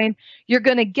timeframe. You're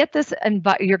going to get this in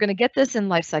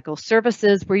Lifecycle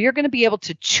Services, where you're going to be able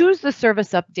to choose the service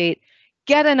update,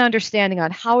 get an understanding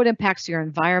on how it impacts your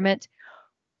environment.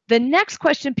 The next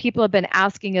question people have been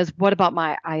asking is, what about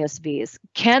my ISVs?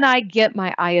 Can I get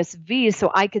my ISVs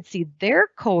so I could see their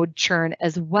code churn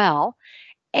as well?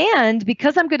 And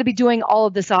because I'm going to be doing all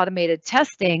of this automated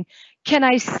testing, can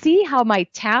I see how my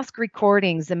task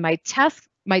recordings and my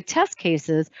test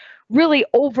cases really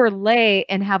overlay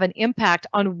and have an impact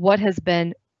on what has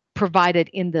been provided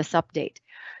in this update?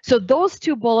 So those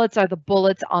two bullets are the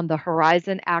bullets on the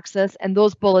horizon axis, and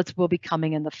those bullets will be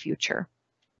coming in the future.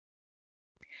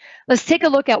 Let's take a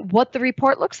look at what the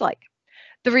report looks like.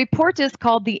 The report is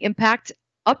called the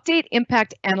Update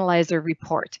Impact Analyzer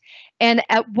Report. And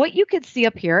at what you could see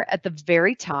up here at the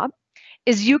very top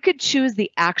is you could choose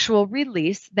the actual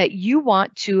release that you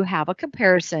want to have a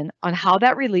comparison on how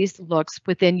that release looks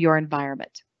within your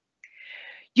environment.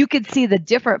 You could see the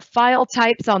different file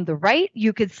types on the right.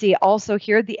 You could see also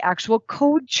here the actual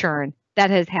code churn that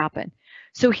has happened.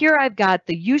 So here I've got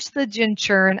the usage and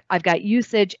churn, I've got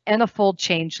usage and a full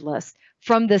change list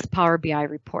from this Power BI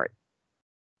report.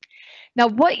 Now,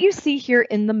 what you see here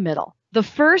in the middle, the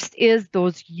first is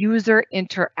those user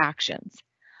interactions.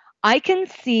 I can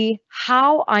see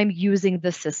how I'm using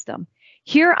the system.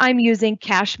 Here I'm using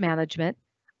cash management,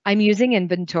 I'm using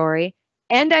inventory,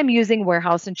 and I'm using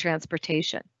warehouse and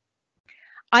transportation.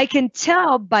 I can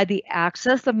tell by the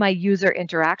access of my user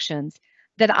interactions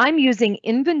that I'm using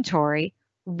inventory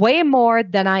way more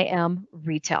than I am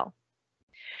retail.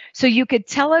 So you could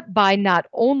tell it by not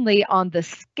only on the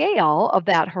scale of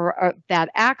that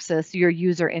axis, your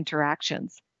user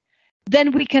interactions.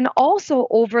 Then we can also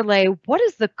overlay what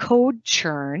is the code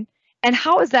churn and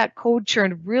how has that code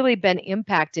churn really been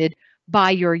impacted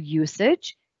by your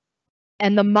usage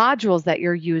and the modules that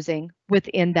you're using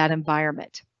within that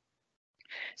environment.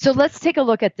 So let's take a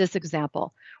look at this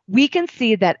example. We can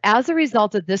see that as a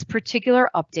result of this particular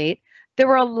update, there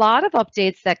were a lot of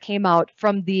updates that came out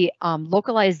from the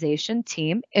localization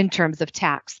team in terms of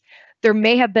tax. There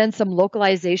may have been some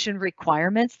localization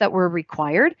requirements that were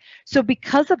required. So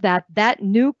because of that, that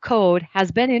new code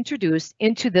has been introduced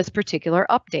into this particular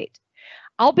update.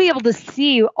 I'll be able to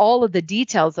see all of the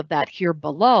details of that here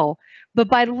below, but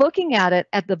by looking at it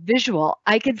at the visual,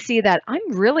 I can see that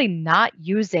I'm really not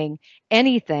using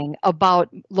anything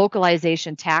about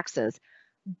localization taxes,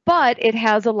 but it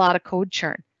has a lot of code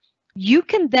churn. You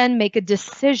can then make a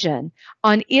decision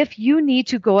on if you need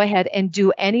to go ahead and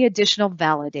do any additional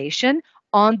validation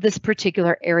on this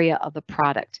particular area of the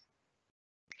product.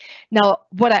 Now,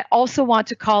 what I also want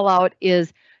to call out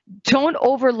is don't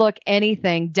overlook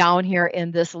anything down here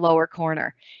in this lower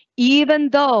corner. Even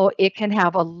though it can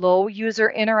have a low user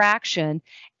interaction,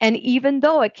 and even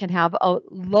though it can have a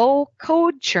low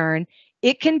code churn,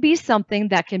 it can be something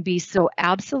that can be so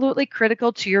absolutely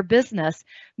critical to your business.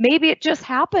 Maybe it just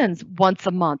happens once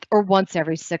a month or once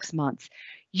every 6 months.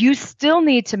 You still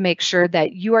need to make sure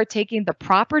that you are taking the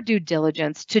proper due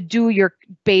diligence to do your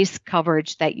base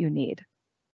coverage that you need.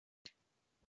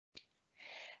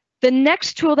 The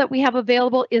next tool that we have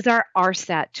available is our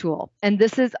RSAT tool, and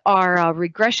this is our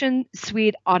regression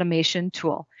suite automation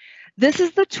tool. This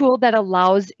is the tool that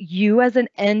allows you as an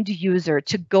end user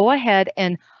to go ahead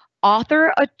and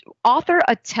author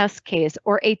a test case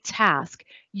or a task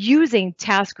using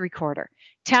Task Recorder.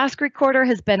 Task Recorder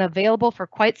has been available for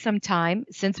quite some time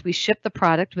since we shipped the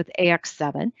product with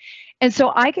AX7. And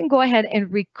so I can go ahead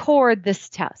and record this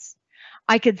test.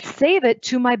 I could save it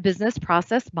to my business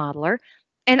process modeler,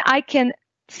 and I can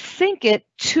sync it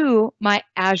to my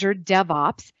Azure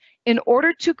DevOps in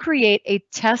order to create a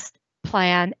test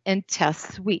plan and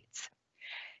test suites.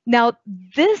 Now,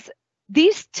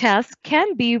 these tests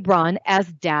can be run as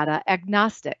data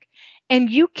agnostic, and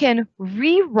you can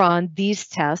rerun these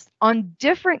tests on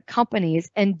different companies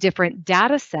and different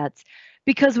data sets,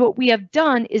 because what we have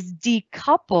done is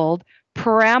decoupled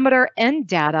parameter and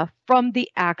data from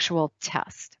the actual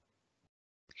test.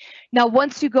 Now,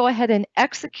 once you go ahead and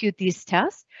execute these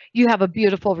tests, you have a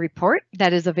beautiful report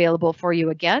that is available for you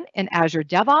again in Azure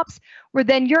DevOps, where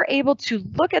then you're able to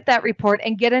look at that report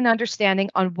and get an understanding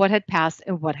on what had passed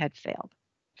and what had failed.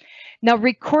 Now,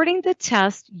 recording the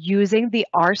test using the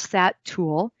RSAT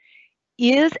tool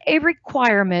is a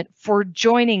requirement for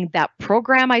joining that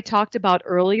program I talked about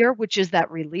earlier, which is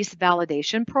that release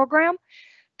validation program.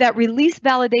 That release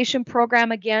validation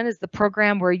program, again, is the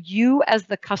program where you as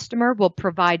the customer will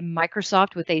provide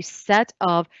Microsoft with a set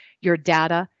of your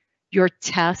data, your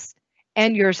tests,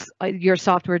 and your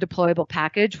software deployable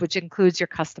package, which includes your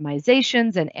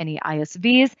customizations and any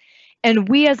ISVs. And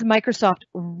we as Microsoft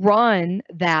run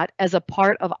that as a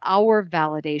part of our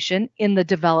validation in the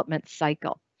development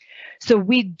cycle. So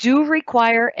we do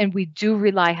require and we do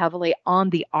rely heavily on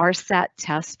the RSAT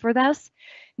test for this.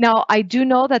 Now, I do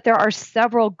know that there are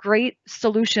several great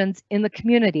solutions in the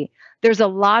community. There's a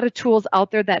lot of tools out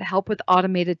there that help with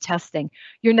automated testing.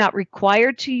 You're not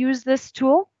required to use this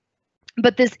tool,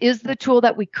 but this is the tool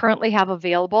that we currently have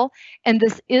available, and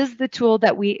this is the tool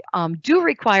that we do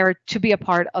require to be a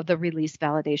part of the release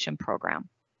validation program.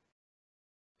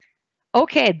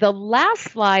 Okay, the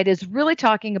last slide is really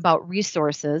talking about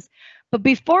resources. But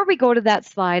before we go to that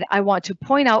slide, I want to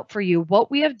point out for you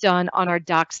what we have done on our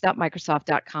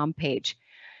docs.microsoft.com page.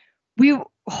 We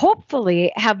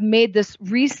hopefully have made this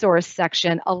resource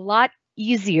section a lot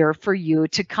easier for you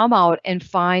to come out and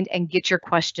find and get your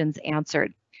questions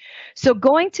answered. So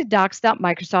going to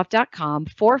docs.microsoft.com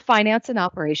for finance and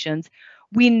operations,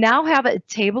 we now have a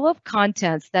table of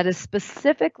contents that is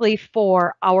specifically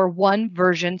for our one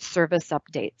version service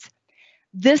updates.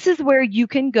 This is where you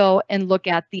can go and look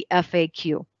at the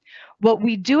FAQ. What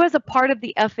we do as a part of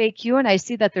the FAQ, and I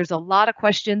see that there's a lot of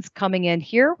questions coming in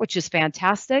here, which is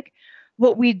fantastic.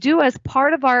 What we do as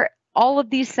part of all of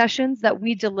these sessions that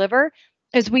we deliver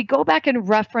is we go back and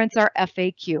reference our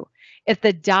FAQ. If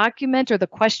the document or the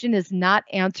question is not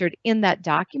answered in that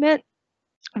document,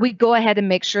 we go ahead and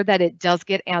make sure that it does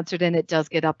get answered and it does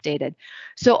get updated.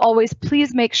 So always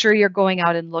please make sure you're going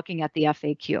out and looking at the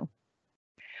FAQ.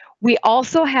 We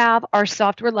also have our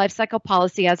software lifecycle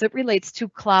policy as it relates to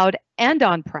cloud and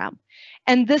on-prem.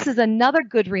 And this is another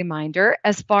good reminder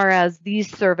as far as these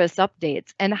service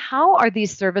updates and how are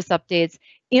these service updates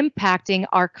impacting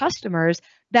our customers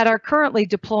that are currently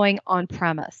deploying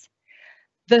on-premise.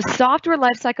 The software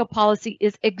lifecycle policy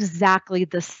is exactly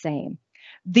the same.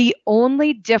 The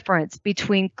only difference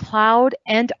between cloud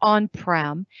and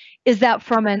on-prem is that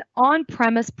from an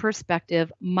on-premise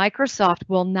perspective, Microsoft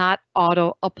will not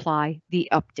auto-apply the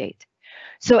update.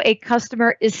 So a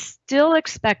customer is still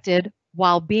expected,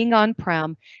 while being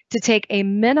on-prem, to take a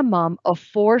minimum of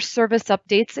 4 service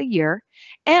updates a year,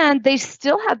 and they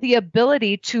still have the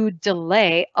ability to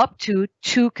delay up to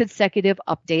 2 consecutive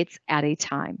updates at a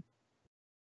time.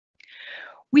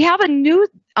 We have a new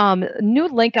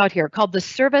link out here called the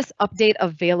Service Update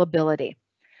Availability.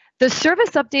 The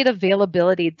Service Update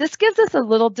Availability, this gives us a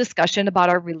little discussion about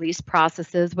our release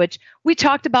processes, which we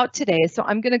talked about today. So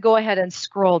I'm going to go ahead and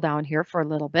scroll down here for a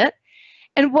little bit.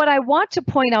 And what I want to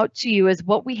point out to you is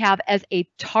what we have as a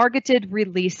targeted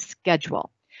release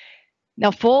schedule. Now,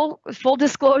 full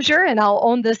disclosure, and I'll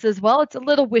own this as well, it's a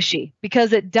little wishy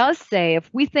because it does say if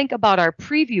we think about our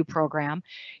preview program,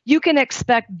 you can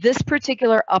expect this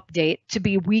particular update to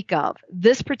be week of,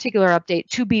 this particular update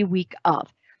to be week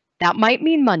of. That might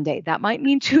mean Monday, that might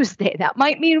mean Tuesday, that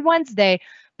might mean Wednesday,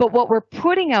 but what we're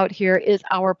putting out here is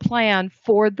our plan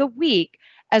for the week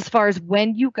as far as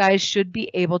when you guys should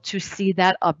be able to see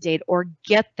that update or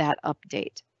get that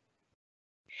update.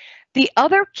 The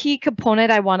other key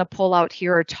component I want to pull out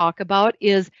here or talk about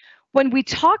is when we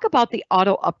talk about the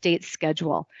auto update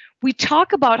schedule, we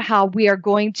talk about how we are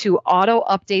going to auto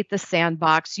update the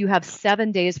sandbox. You have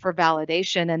 7 days for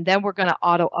validation, and then we're going to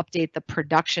auto update the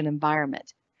production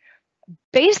environment.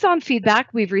 Based on feedback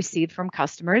we've received from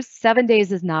customers, 7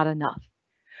 days is not enough.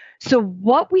 So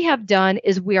what we have done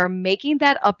is we are making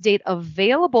that update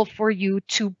available for you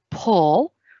to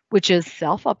pull, which is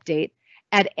self-update,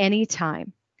 at any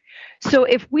time. So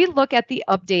if we look at the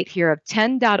update here of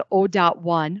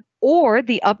 10.0.1 or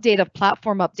the update of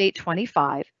Platform Update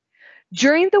 25,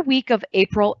 during the week of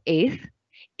April 8th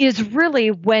is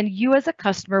really when you as a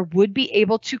customer would be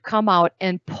able to come out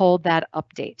and pull that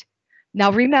update.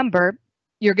 Now remember,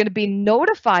 you're going to be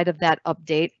notified of that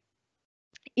update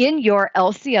in your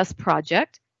LCS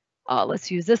project.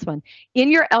 Let's use this one. In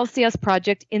your LCS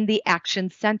project in the Action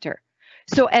Center.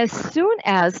 So as soon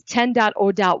as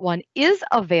 10.0.1 is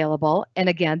available, and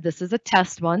again, this is a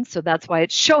test one, so that's why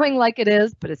it's showing like it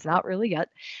is, but it's not really yet.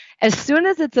 As soon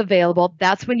as it's available,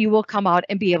 that's when you will come out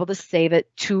and be able to save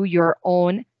it to your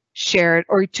own shared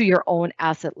or to your own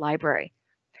asset library.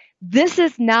 This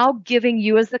is now giving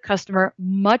you as the customer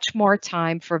much more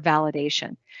time for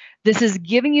validation. This is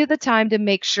giving you the time to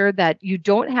make sure that you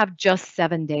don't have just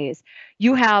 7 days.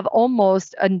 You have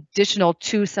almost an additional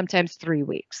 2, sometimes 3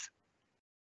 weeks.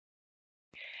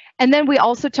 And then we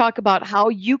also talk about how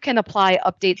you can apply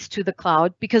updates to the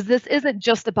cloud, because this isn't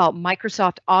just about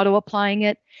Microsoft auto-applying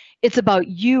it. It's about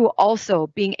you also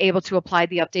being able to apply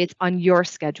the updates on your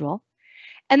schedule.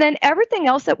 And then everything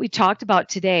else that we talked about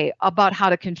today about how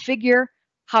to configure,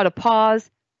 how to pause,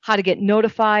 how to get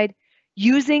notified,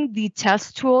 using the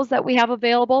test tools that we have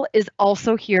available is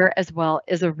also here as well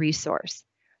as a resource.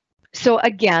 So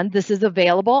again, this is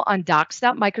available on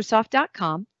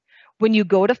docs.microsoft.com. When you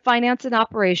go to Finance and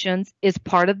Operations, it's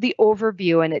part of the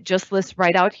overview, and it just lists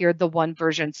right out here the one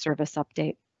version service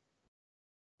update.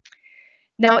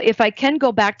 Now, if I can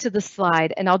go back to the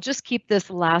slide, and I'll just keep this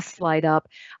last slide up,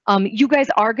 you guys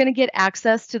are going to get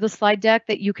access to the slide deck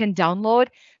that you can download.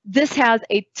 This has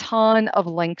a ton of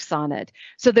links on it.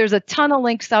 So there's a ton of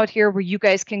links out here where you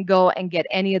guys can go and get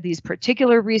any of these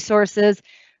particular resources.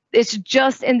 It's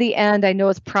just, in the end, I know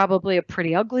it's probably a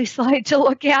pretty ugly slide to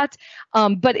look at,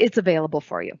 but it's available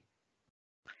for you.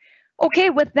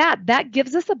 Okay, with that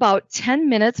gives us about 10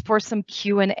 minutes for some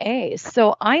Q&A.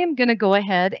 So I am going to go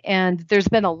ahead, and there's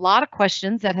been a lot of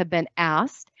questions that have been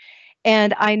asked.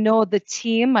 And I know the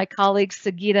team, my colleagues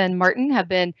Sagita and Martin, have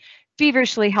been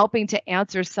feverishly helping to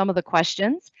answer some of the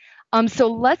questions. So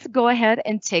let's go ahead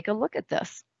and take a look at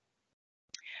this.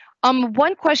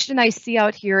 One question I see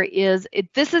out here is,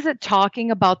 this isn't talking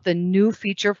about the new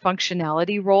feature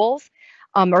functionality roles,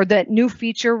 or that new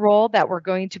feature role that we're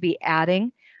going to be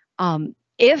adding.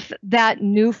 If that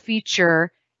new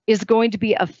feature is going to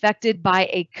be affected by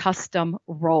a custom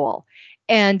role.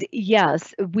 And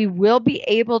yes, we will be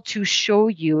able to show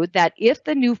you that if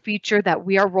the new feature that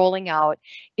we are rolling out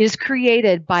is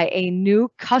created by a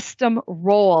new custom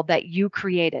role that you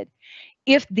created,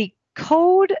 if the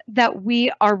code that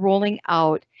we are rolling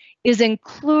out is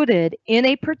included in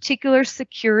a particular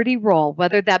security role,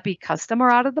 whether that be custom or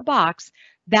out of the box,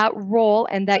 that role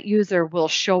and that user will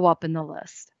show up in the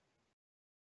list.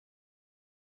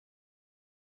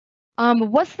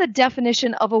 What's the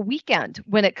definition of a weekend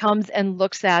when it comes and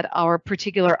looks at our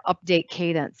particular update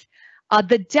cadence?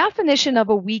 The definition of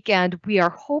a weekend, we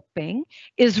are hoping,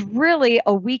 is really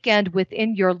a weekend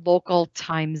within your local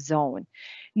time zone.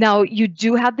 Now, you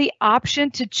do have the option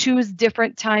to choose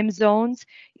different time zones.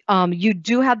 You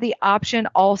do have the option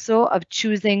also of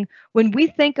choosing, when we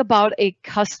think about a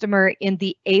customer in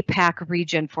the APAC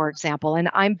region, for example, and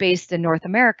I'm based in North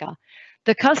America,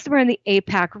 the customer in the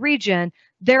APAC region,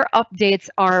 their updates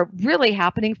are really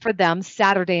happening for them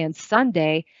Saturday and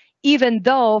Sunday, even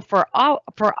though for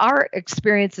our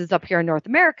experiences up here in North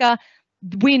America,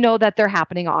 we know that they're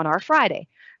happening on our Friday.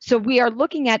 So we are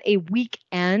looking at a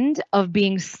weekend of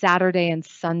being Saturday and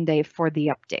Sunday for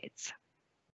the updates.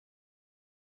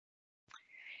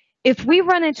 If we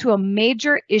run into a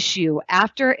major issue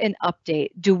after an update,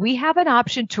 do we have an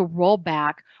option to roll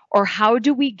back, or how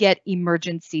do we get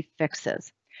emergency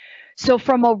fixes? So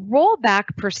from a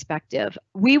rollback perspective,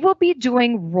 we will be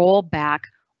doing rollback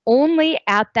only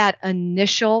at that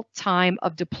initial time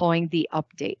of deploying the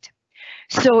update.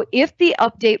 So if the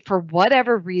update for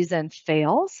whatever reason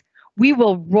fails, we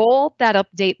will roll that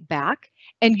update back,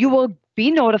 and you will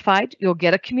be notified. You'll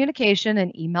get a communication,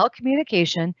 an email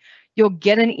communication. You'll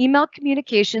get an email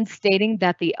communication stating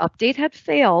that the update had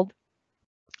failed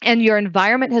and your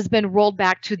environment has been rolled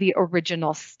back to the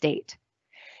original state.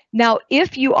 Now,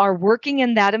 if you are working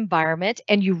in that environment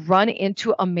and you run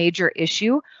into a major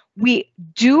issue, we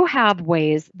do have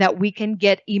ways that we can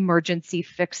get emergency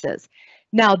fixes.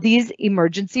 Now, these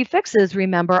emergency fixes,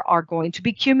 remember, are going to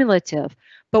be cumulative,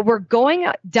 but we're going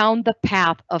down the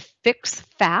path of fix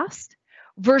fast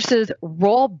versus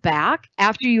roll back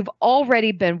after you've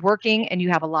already been working and you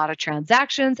have a lot of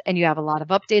transactions and you have a lot of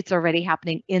updates already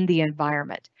happening in the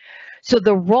environment. So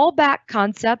the rollback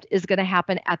concept is going to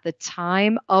happen at the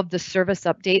time of the service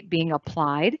update being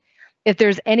applied. If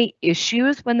there's any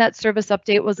issues when that service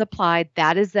update was applied,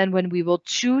 that is then when we will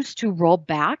choose to roll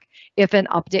back if an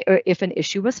update or if an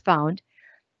issue was found.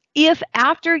 If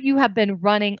after you have been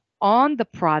running on the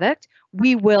product,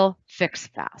 we will fix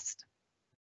fast.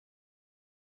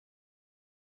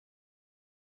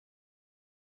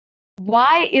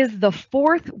 Why is the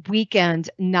fourth weekend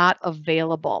not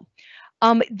available?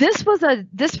 This was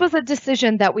a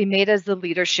decision that we made as the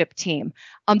leadership team.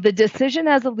 The decision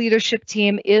as a leadership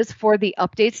team is for the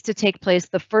updates to take place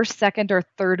the first, second, or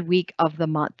third week of the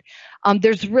month.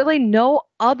 There's really no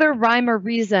other rhyme or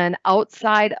reason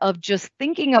outside of just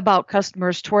thinking about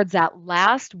customers towards that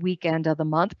last weekend of the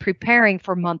month, preparing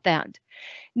for month end.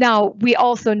 Now, we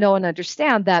also know and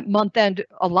understand that month end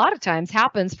a lot of times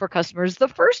happens for customers the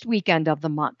first weekend of the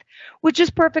month, which is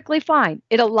perfectly fine.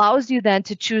 It allows you then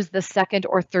to choose the second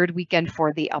or third weekend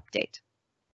for the update.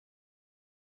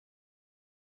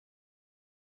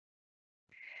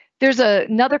 There's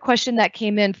another question that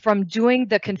came in from doing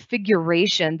the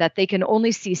configuration that they can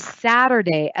only see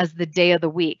Saturday as the day of the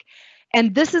week.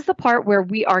 And this is the part where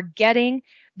we are getting,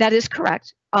 that is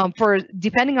correct. for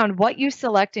depending on what you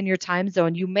select in your time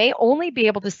zone, you may only be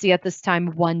able to see at this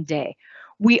time one day.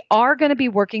 We are going to be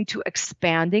working to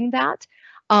expanding that.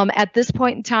 At this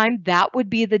point in time, that would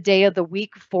be the day of the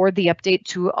week for the update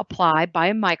to apply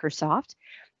by Microsoft.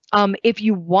 If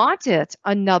you want it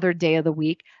another day of the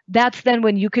week, that's then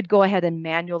when you could go ahead and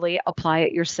manually apply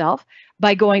it yourself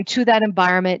by going to that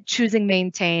environment, choosing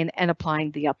maintain, and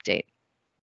applying the update.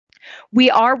 We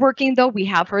are working, though, we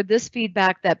have heard this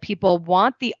feedback that people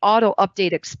want the auto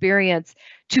update experience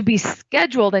to be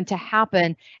scheduled and to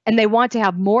happen, and they want to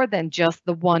have more than just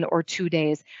the 1 or 2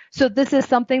 days. So this is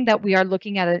something that we are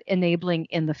looking at enabling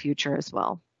in the future as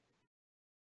well.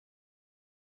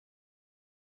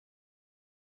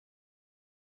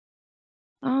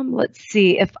 Let's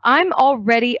see, if I'm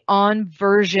already on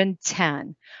version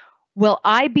 10, will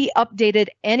I be updated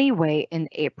anyway in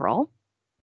April?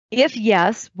 If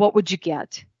yes, what would you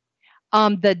get?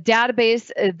 The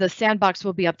database, the sandbox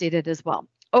will be updated as well.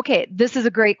 Okay, this is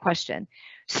a great question.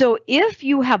 So if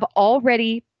you have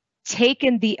already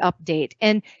taken the update,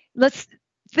 and let's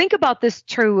think about this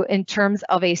true in terms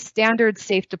of a standard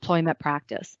safe deployment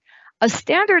practice. A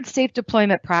standard safe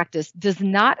deployment practice does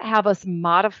not have us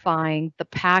modifying the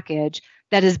package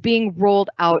that is being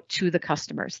rolled out to the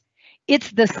customers.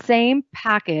 It's the same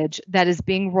package that is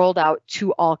being rolled out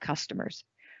to all customers.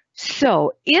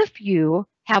 So if you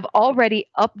have already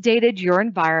updated your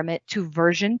environment to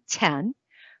version 10,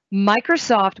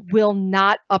 Microsoft will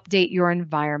not update your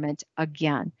environment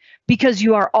again because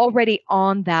you are already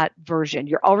on that version.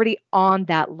 You're already on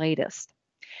that latest.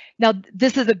 Now,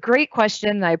 this is a great question,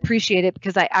 and I appreciate it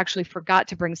because I actually forgot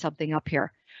to bring something up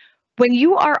here. When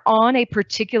you are on a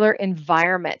particular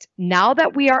environment, now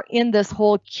that we are in this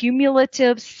whole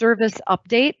cumulative service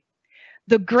update,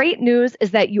 the great news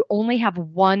is that you only have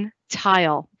one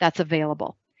tile that's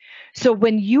available. So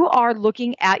when you are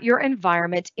looking at your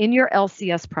environment in your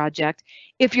LCS project,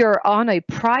 if you're on a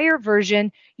prior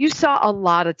version, you saw a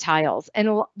lot of tiles,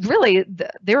 and really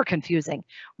they were confusing.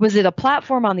 Was it a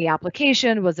platform on the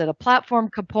application? Was it a platform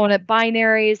component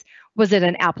binaries? Was it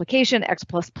an application X++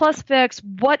 fix?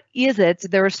 What is it?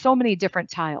 There are so many different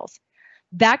tiles.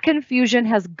 That confusion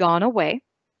has gone away.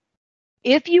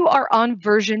 If you are on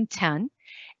version 10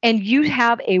 and you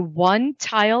have a one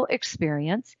tile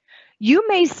experience, you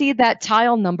may see that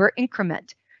tile number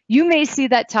increment. You may see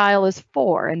that tile is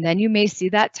 4, and then you may see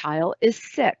that tile is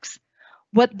 6.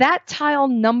 What that tile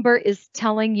number is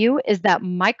telling you is that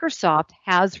Microsoft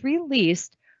has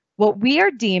released what we are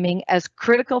deeming as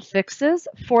critical fixes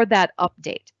for that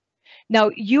update. Now,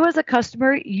 you as a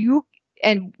customer,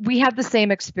 and we have the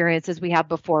same experience as we have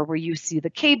before, where you see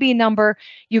the KB number.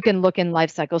 You can look in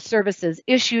Lifecycle Services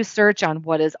issue search on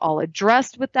what is all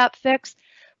addressed with that fix.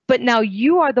 But now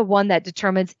you are the one that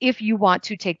determines if you want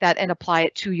to take that and apply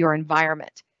it to your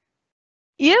environment.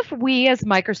 If we as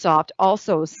Microsoft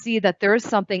also see that there is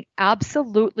something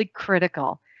absolutely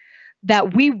critical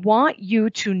that we want you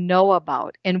to know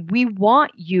about, and we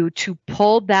want you to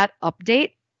pull that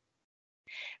update,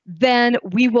 then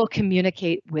we will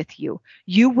communicate with you.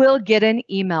 You will get an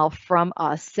email from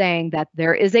us saying that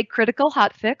there is a critical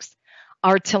hotfix.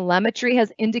 Our telemetry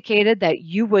has indicated that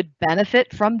you would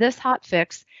benefit from this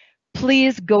hotfix.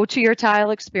 Please go to your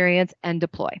tile experience and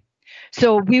deploy.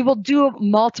 So we will do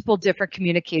multiple different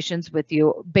communications with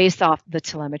you based off the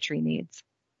telemetry needs.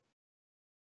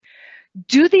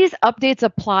 Do these updates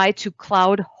apply to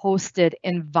cloud-hosted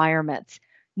environments?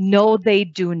 No, they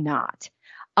do not.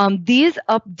 These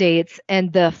updates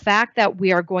and the fact that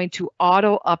we are going to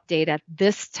auto update at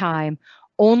this time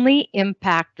only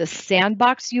impact the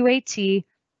sandbox UAT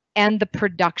and the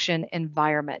production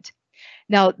environment.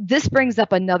 Now, this brings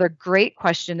up another great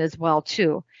question as well,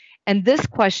 too. And this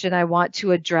question I want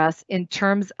to address in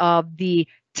terms of the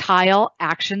Tile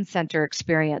Action Center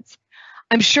experience.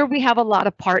 I'm sure we have a lot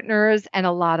of partners and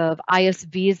a lot of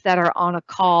ISVs that are on a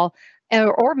call,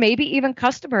 or maybe even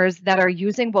customers that are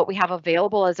using what we have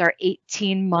available as our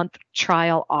 18-month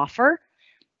trial offer.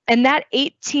 And that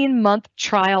 18-month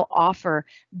trial offer,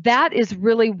 that is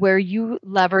really where you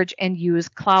leverage and use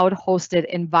cloud-hosted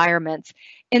environments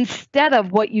instead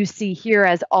of what you see here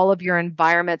as all of your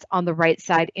environments on the right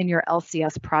side in your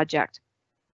LCS project.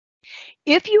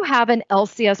 If you have an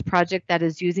LCS project that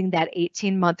is using that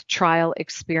 18-month trial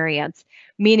experience,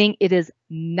 meaning it is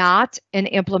not an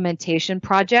implementation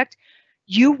project,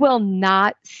 you will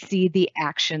not see the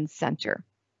Action Center.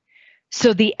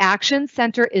 So the Action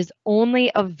Center is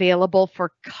only available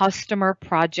for customer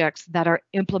projects that are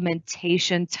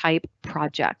implementation type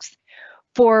projects.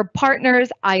 For partners,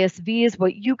 ISVs,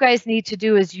 what you guys need to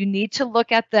do is you need to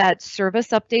look at that service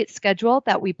update schedule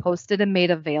that we posted and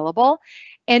made available.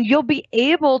 And you'll be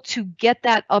able to get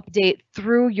that update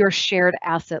through your shared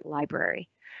asset library.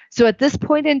 So at this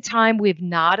point in time, we've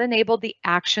not enabled the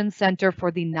Action Center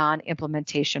for the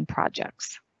non-implementation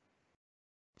projects.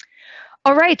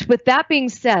 All right, with that being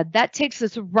said, that takes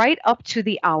us right up to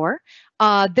the hour.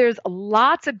 There's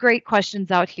lots of great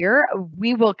questions out here.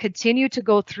 We will continue to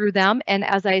go through them. And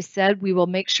as I said, we will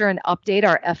make sure and update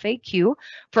our FAQ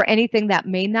for anything that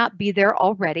may not be there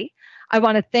already. I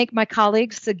want to thank my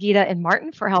colleagues, Sagita and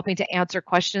Martin, for helping to answer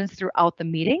questions throughout the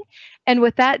meeting. And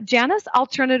with that, Janice, I'll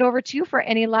turn it over to you for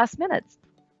any last minutes.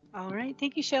 All right,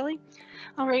 thank you, Shelly.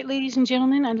 All right, ladies and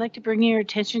gentlemen, I'd like to bring your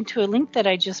attention to a link that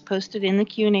I just posted in the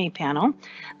Q&A panel.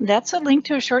 That's a link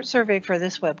to a short survey for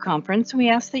this web conference. We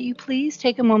ask that you please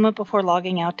take a moment before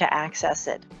logging out to access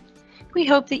it. We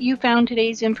hope that you found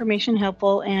today's information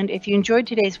helpful, and if you enjoyed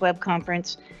today's web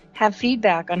conference, have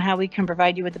feedback on how we can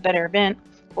provide you with a better event,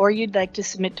 or you'd like to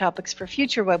submit topics for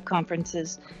future web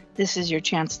conferences, this is your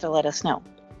chance to let us know.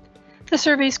 The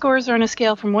survey scores are on a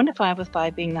scale from 1 to 5, with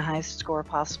 5 being the highest score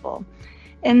possible.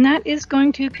 And that is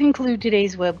going to conclude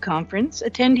today's web conference.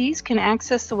 Attendees can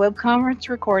access the web conference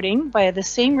recording via the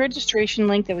same registration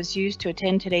link that was used to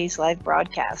attend today's live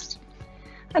broadcast.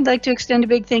 I'd like to extend a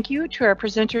big thank you to our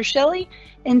presenter, Shelly,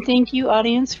 and thank you,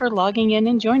 audience, for logging in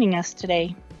and joining us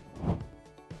today.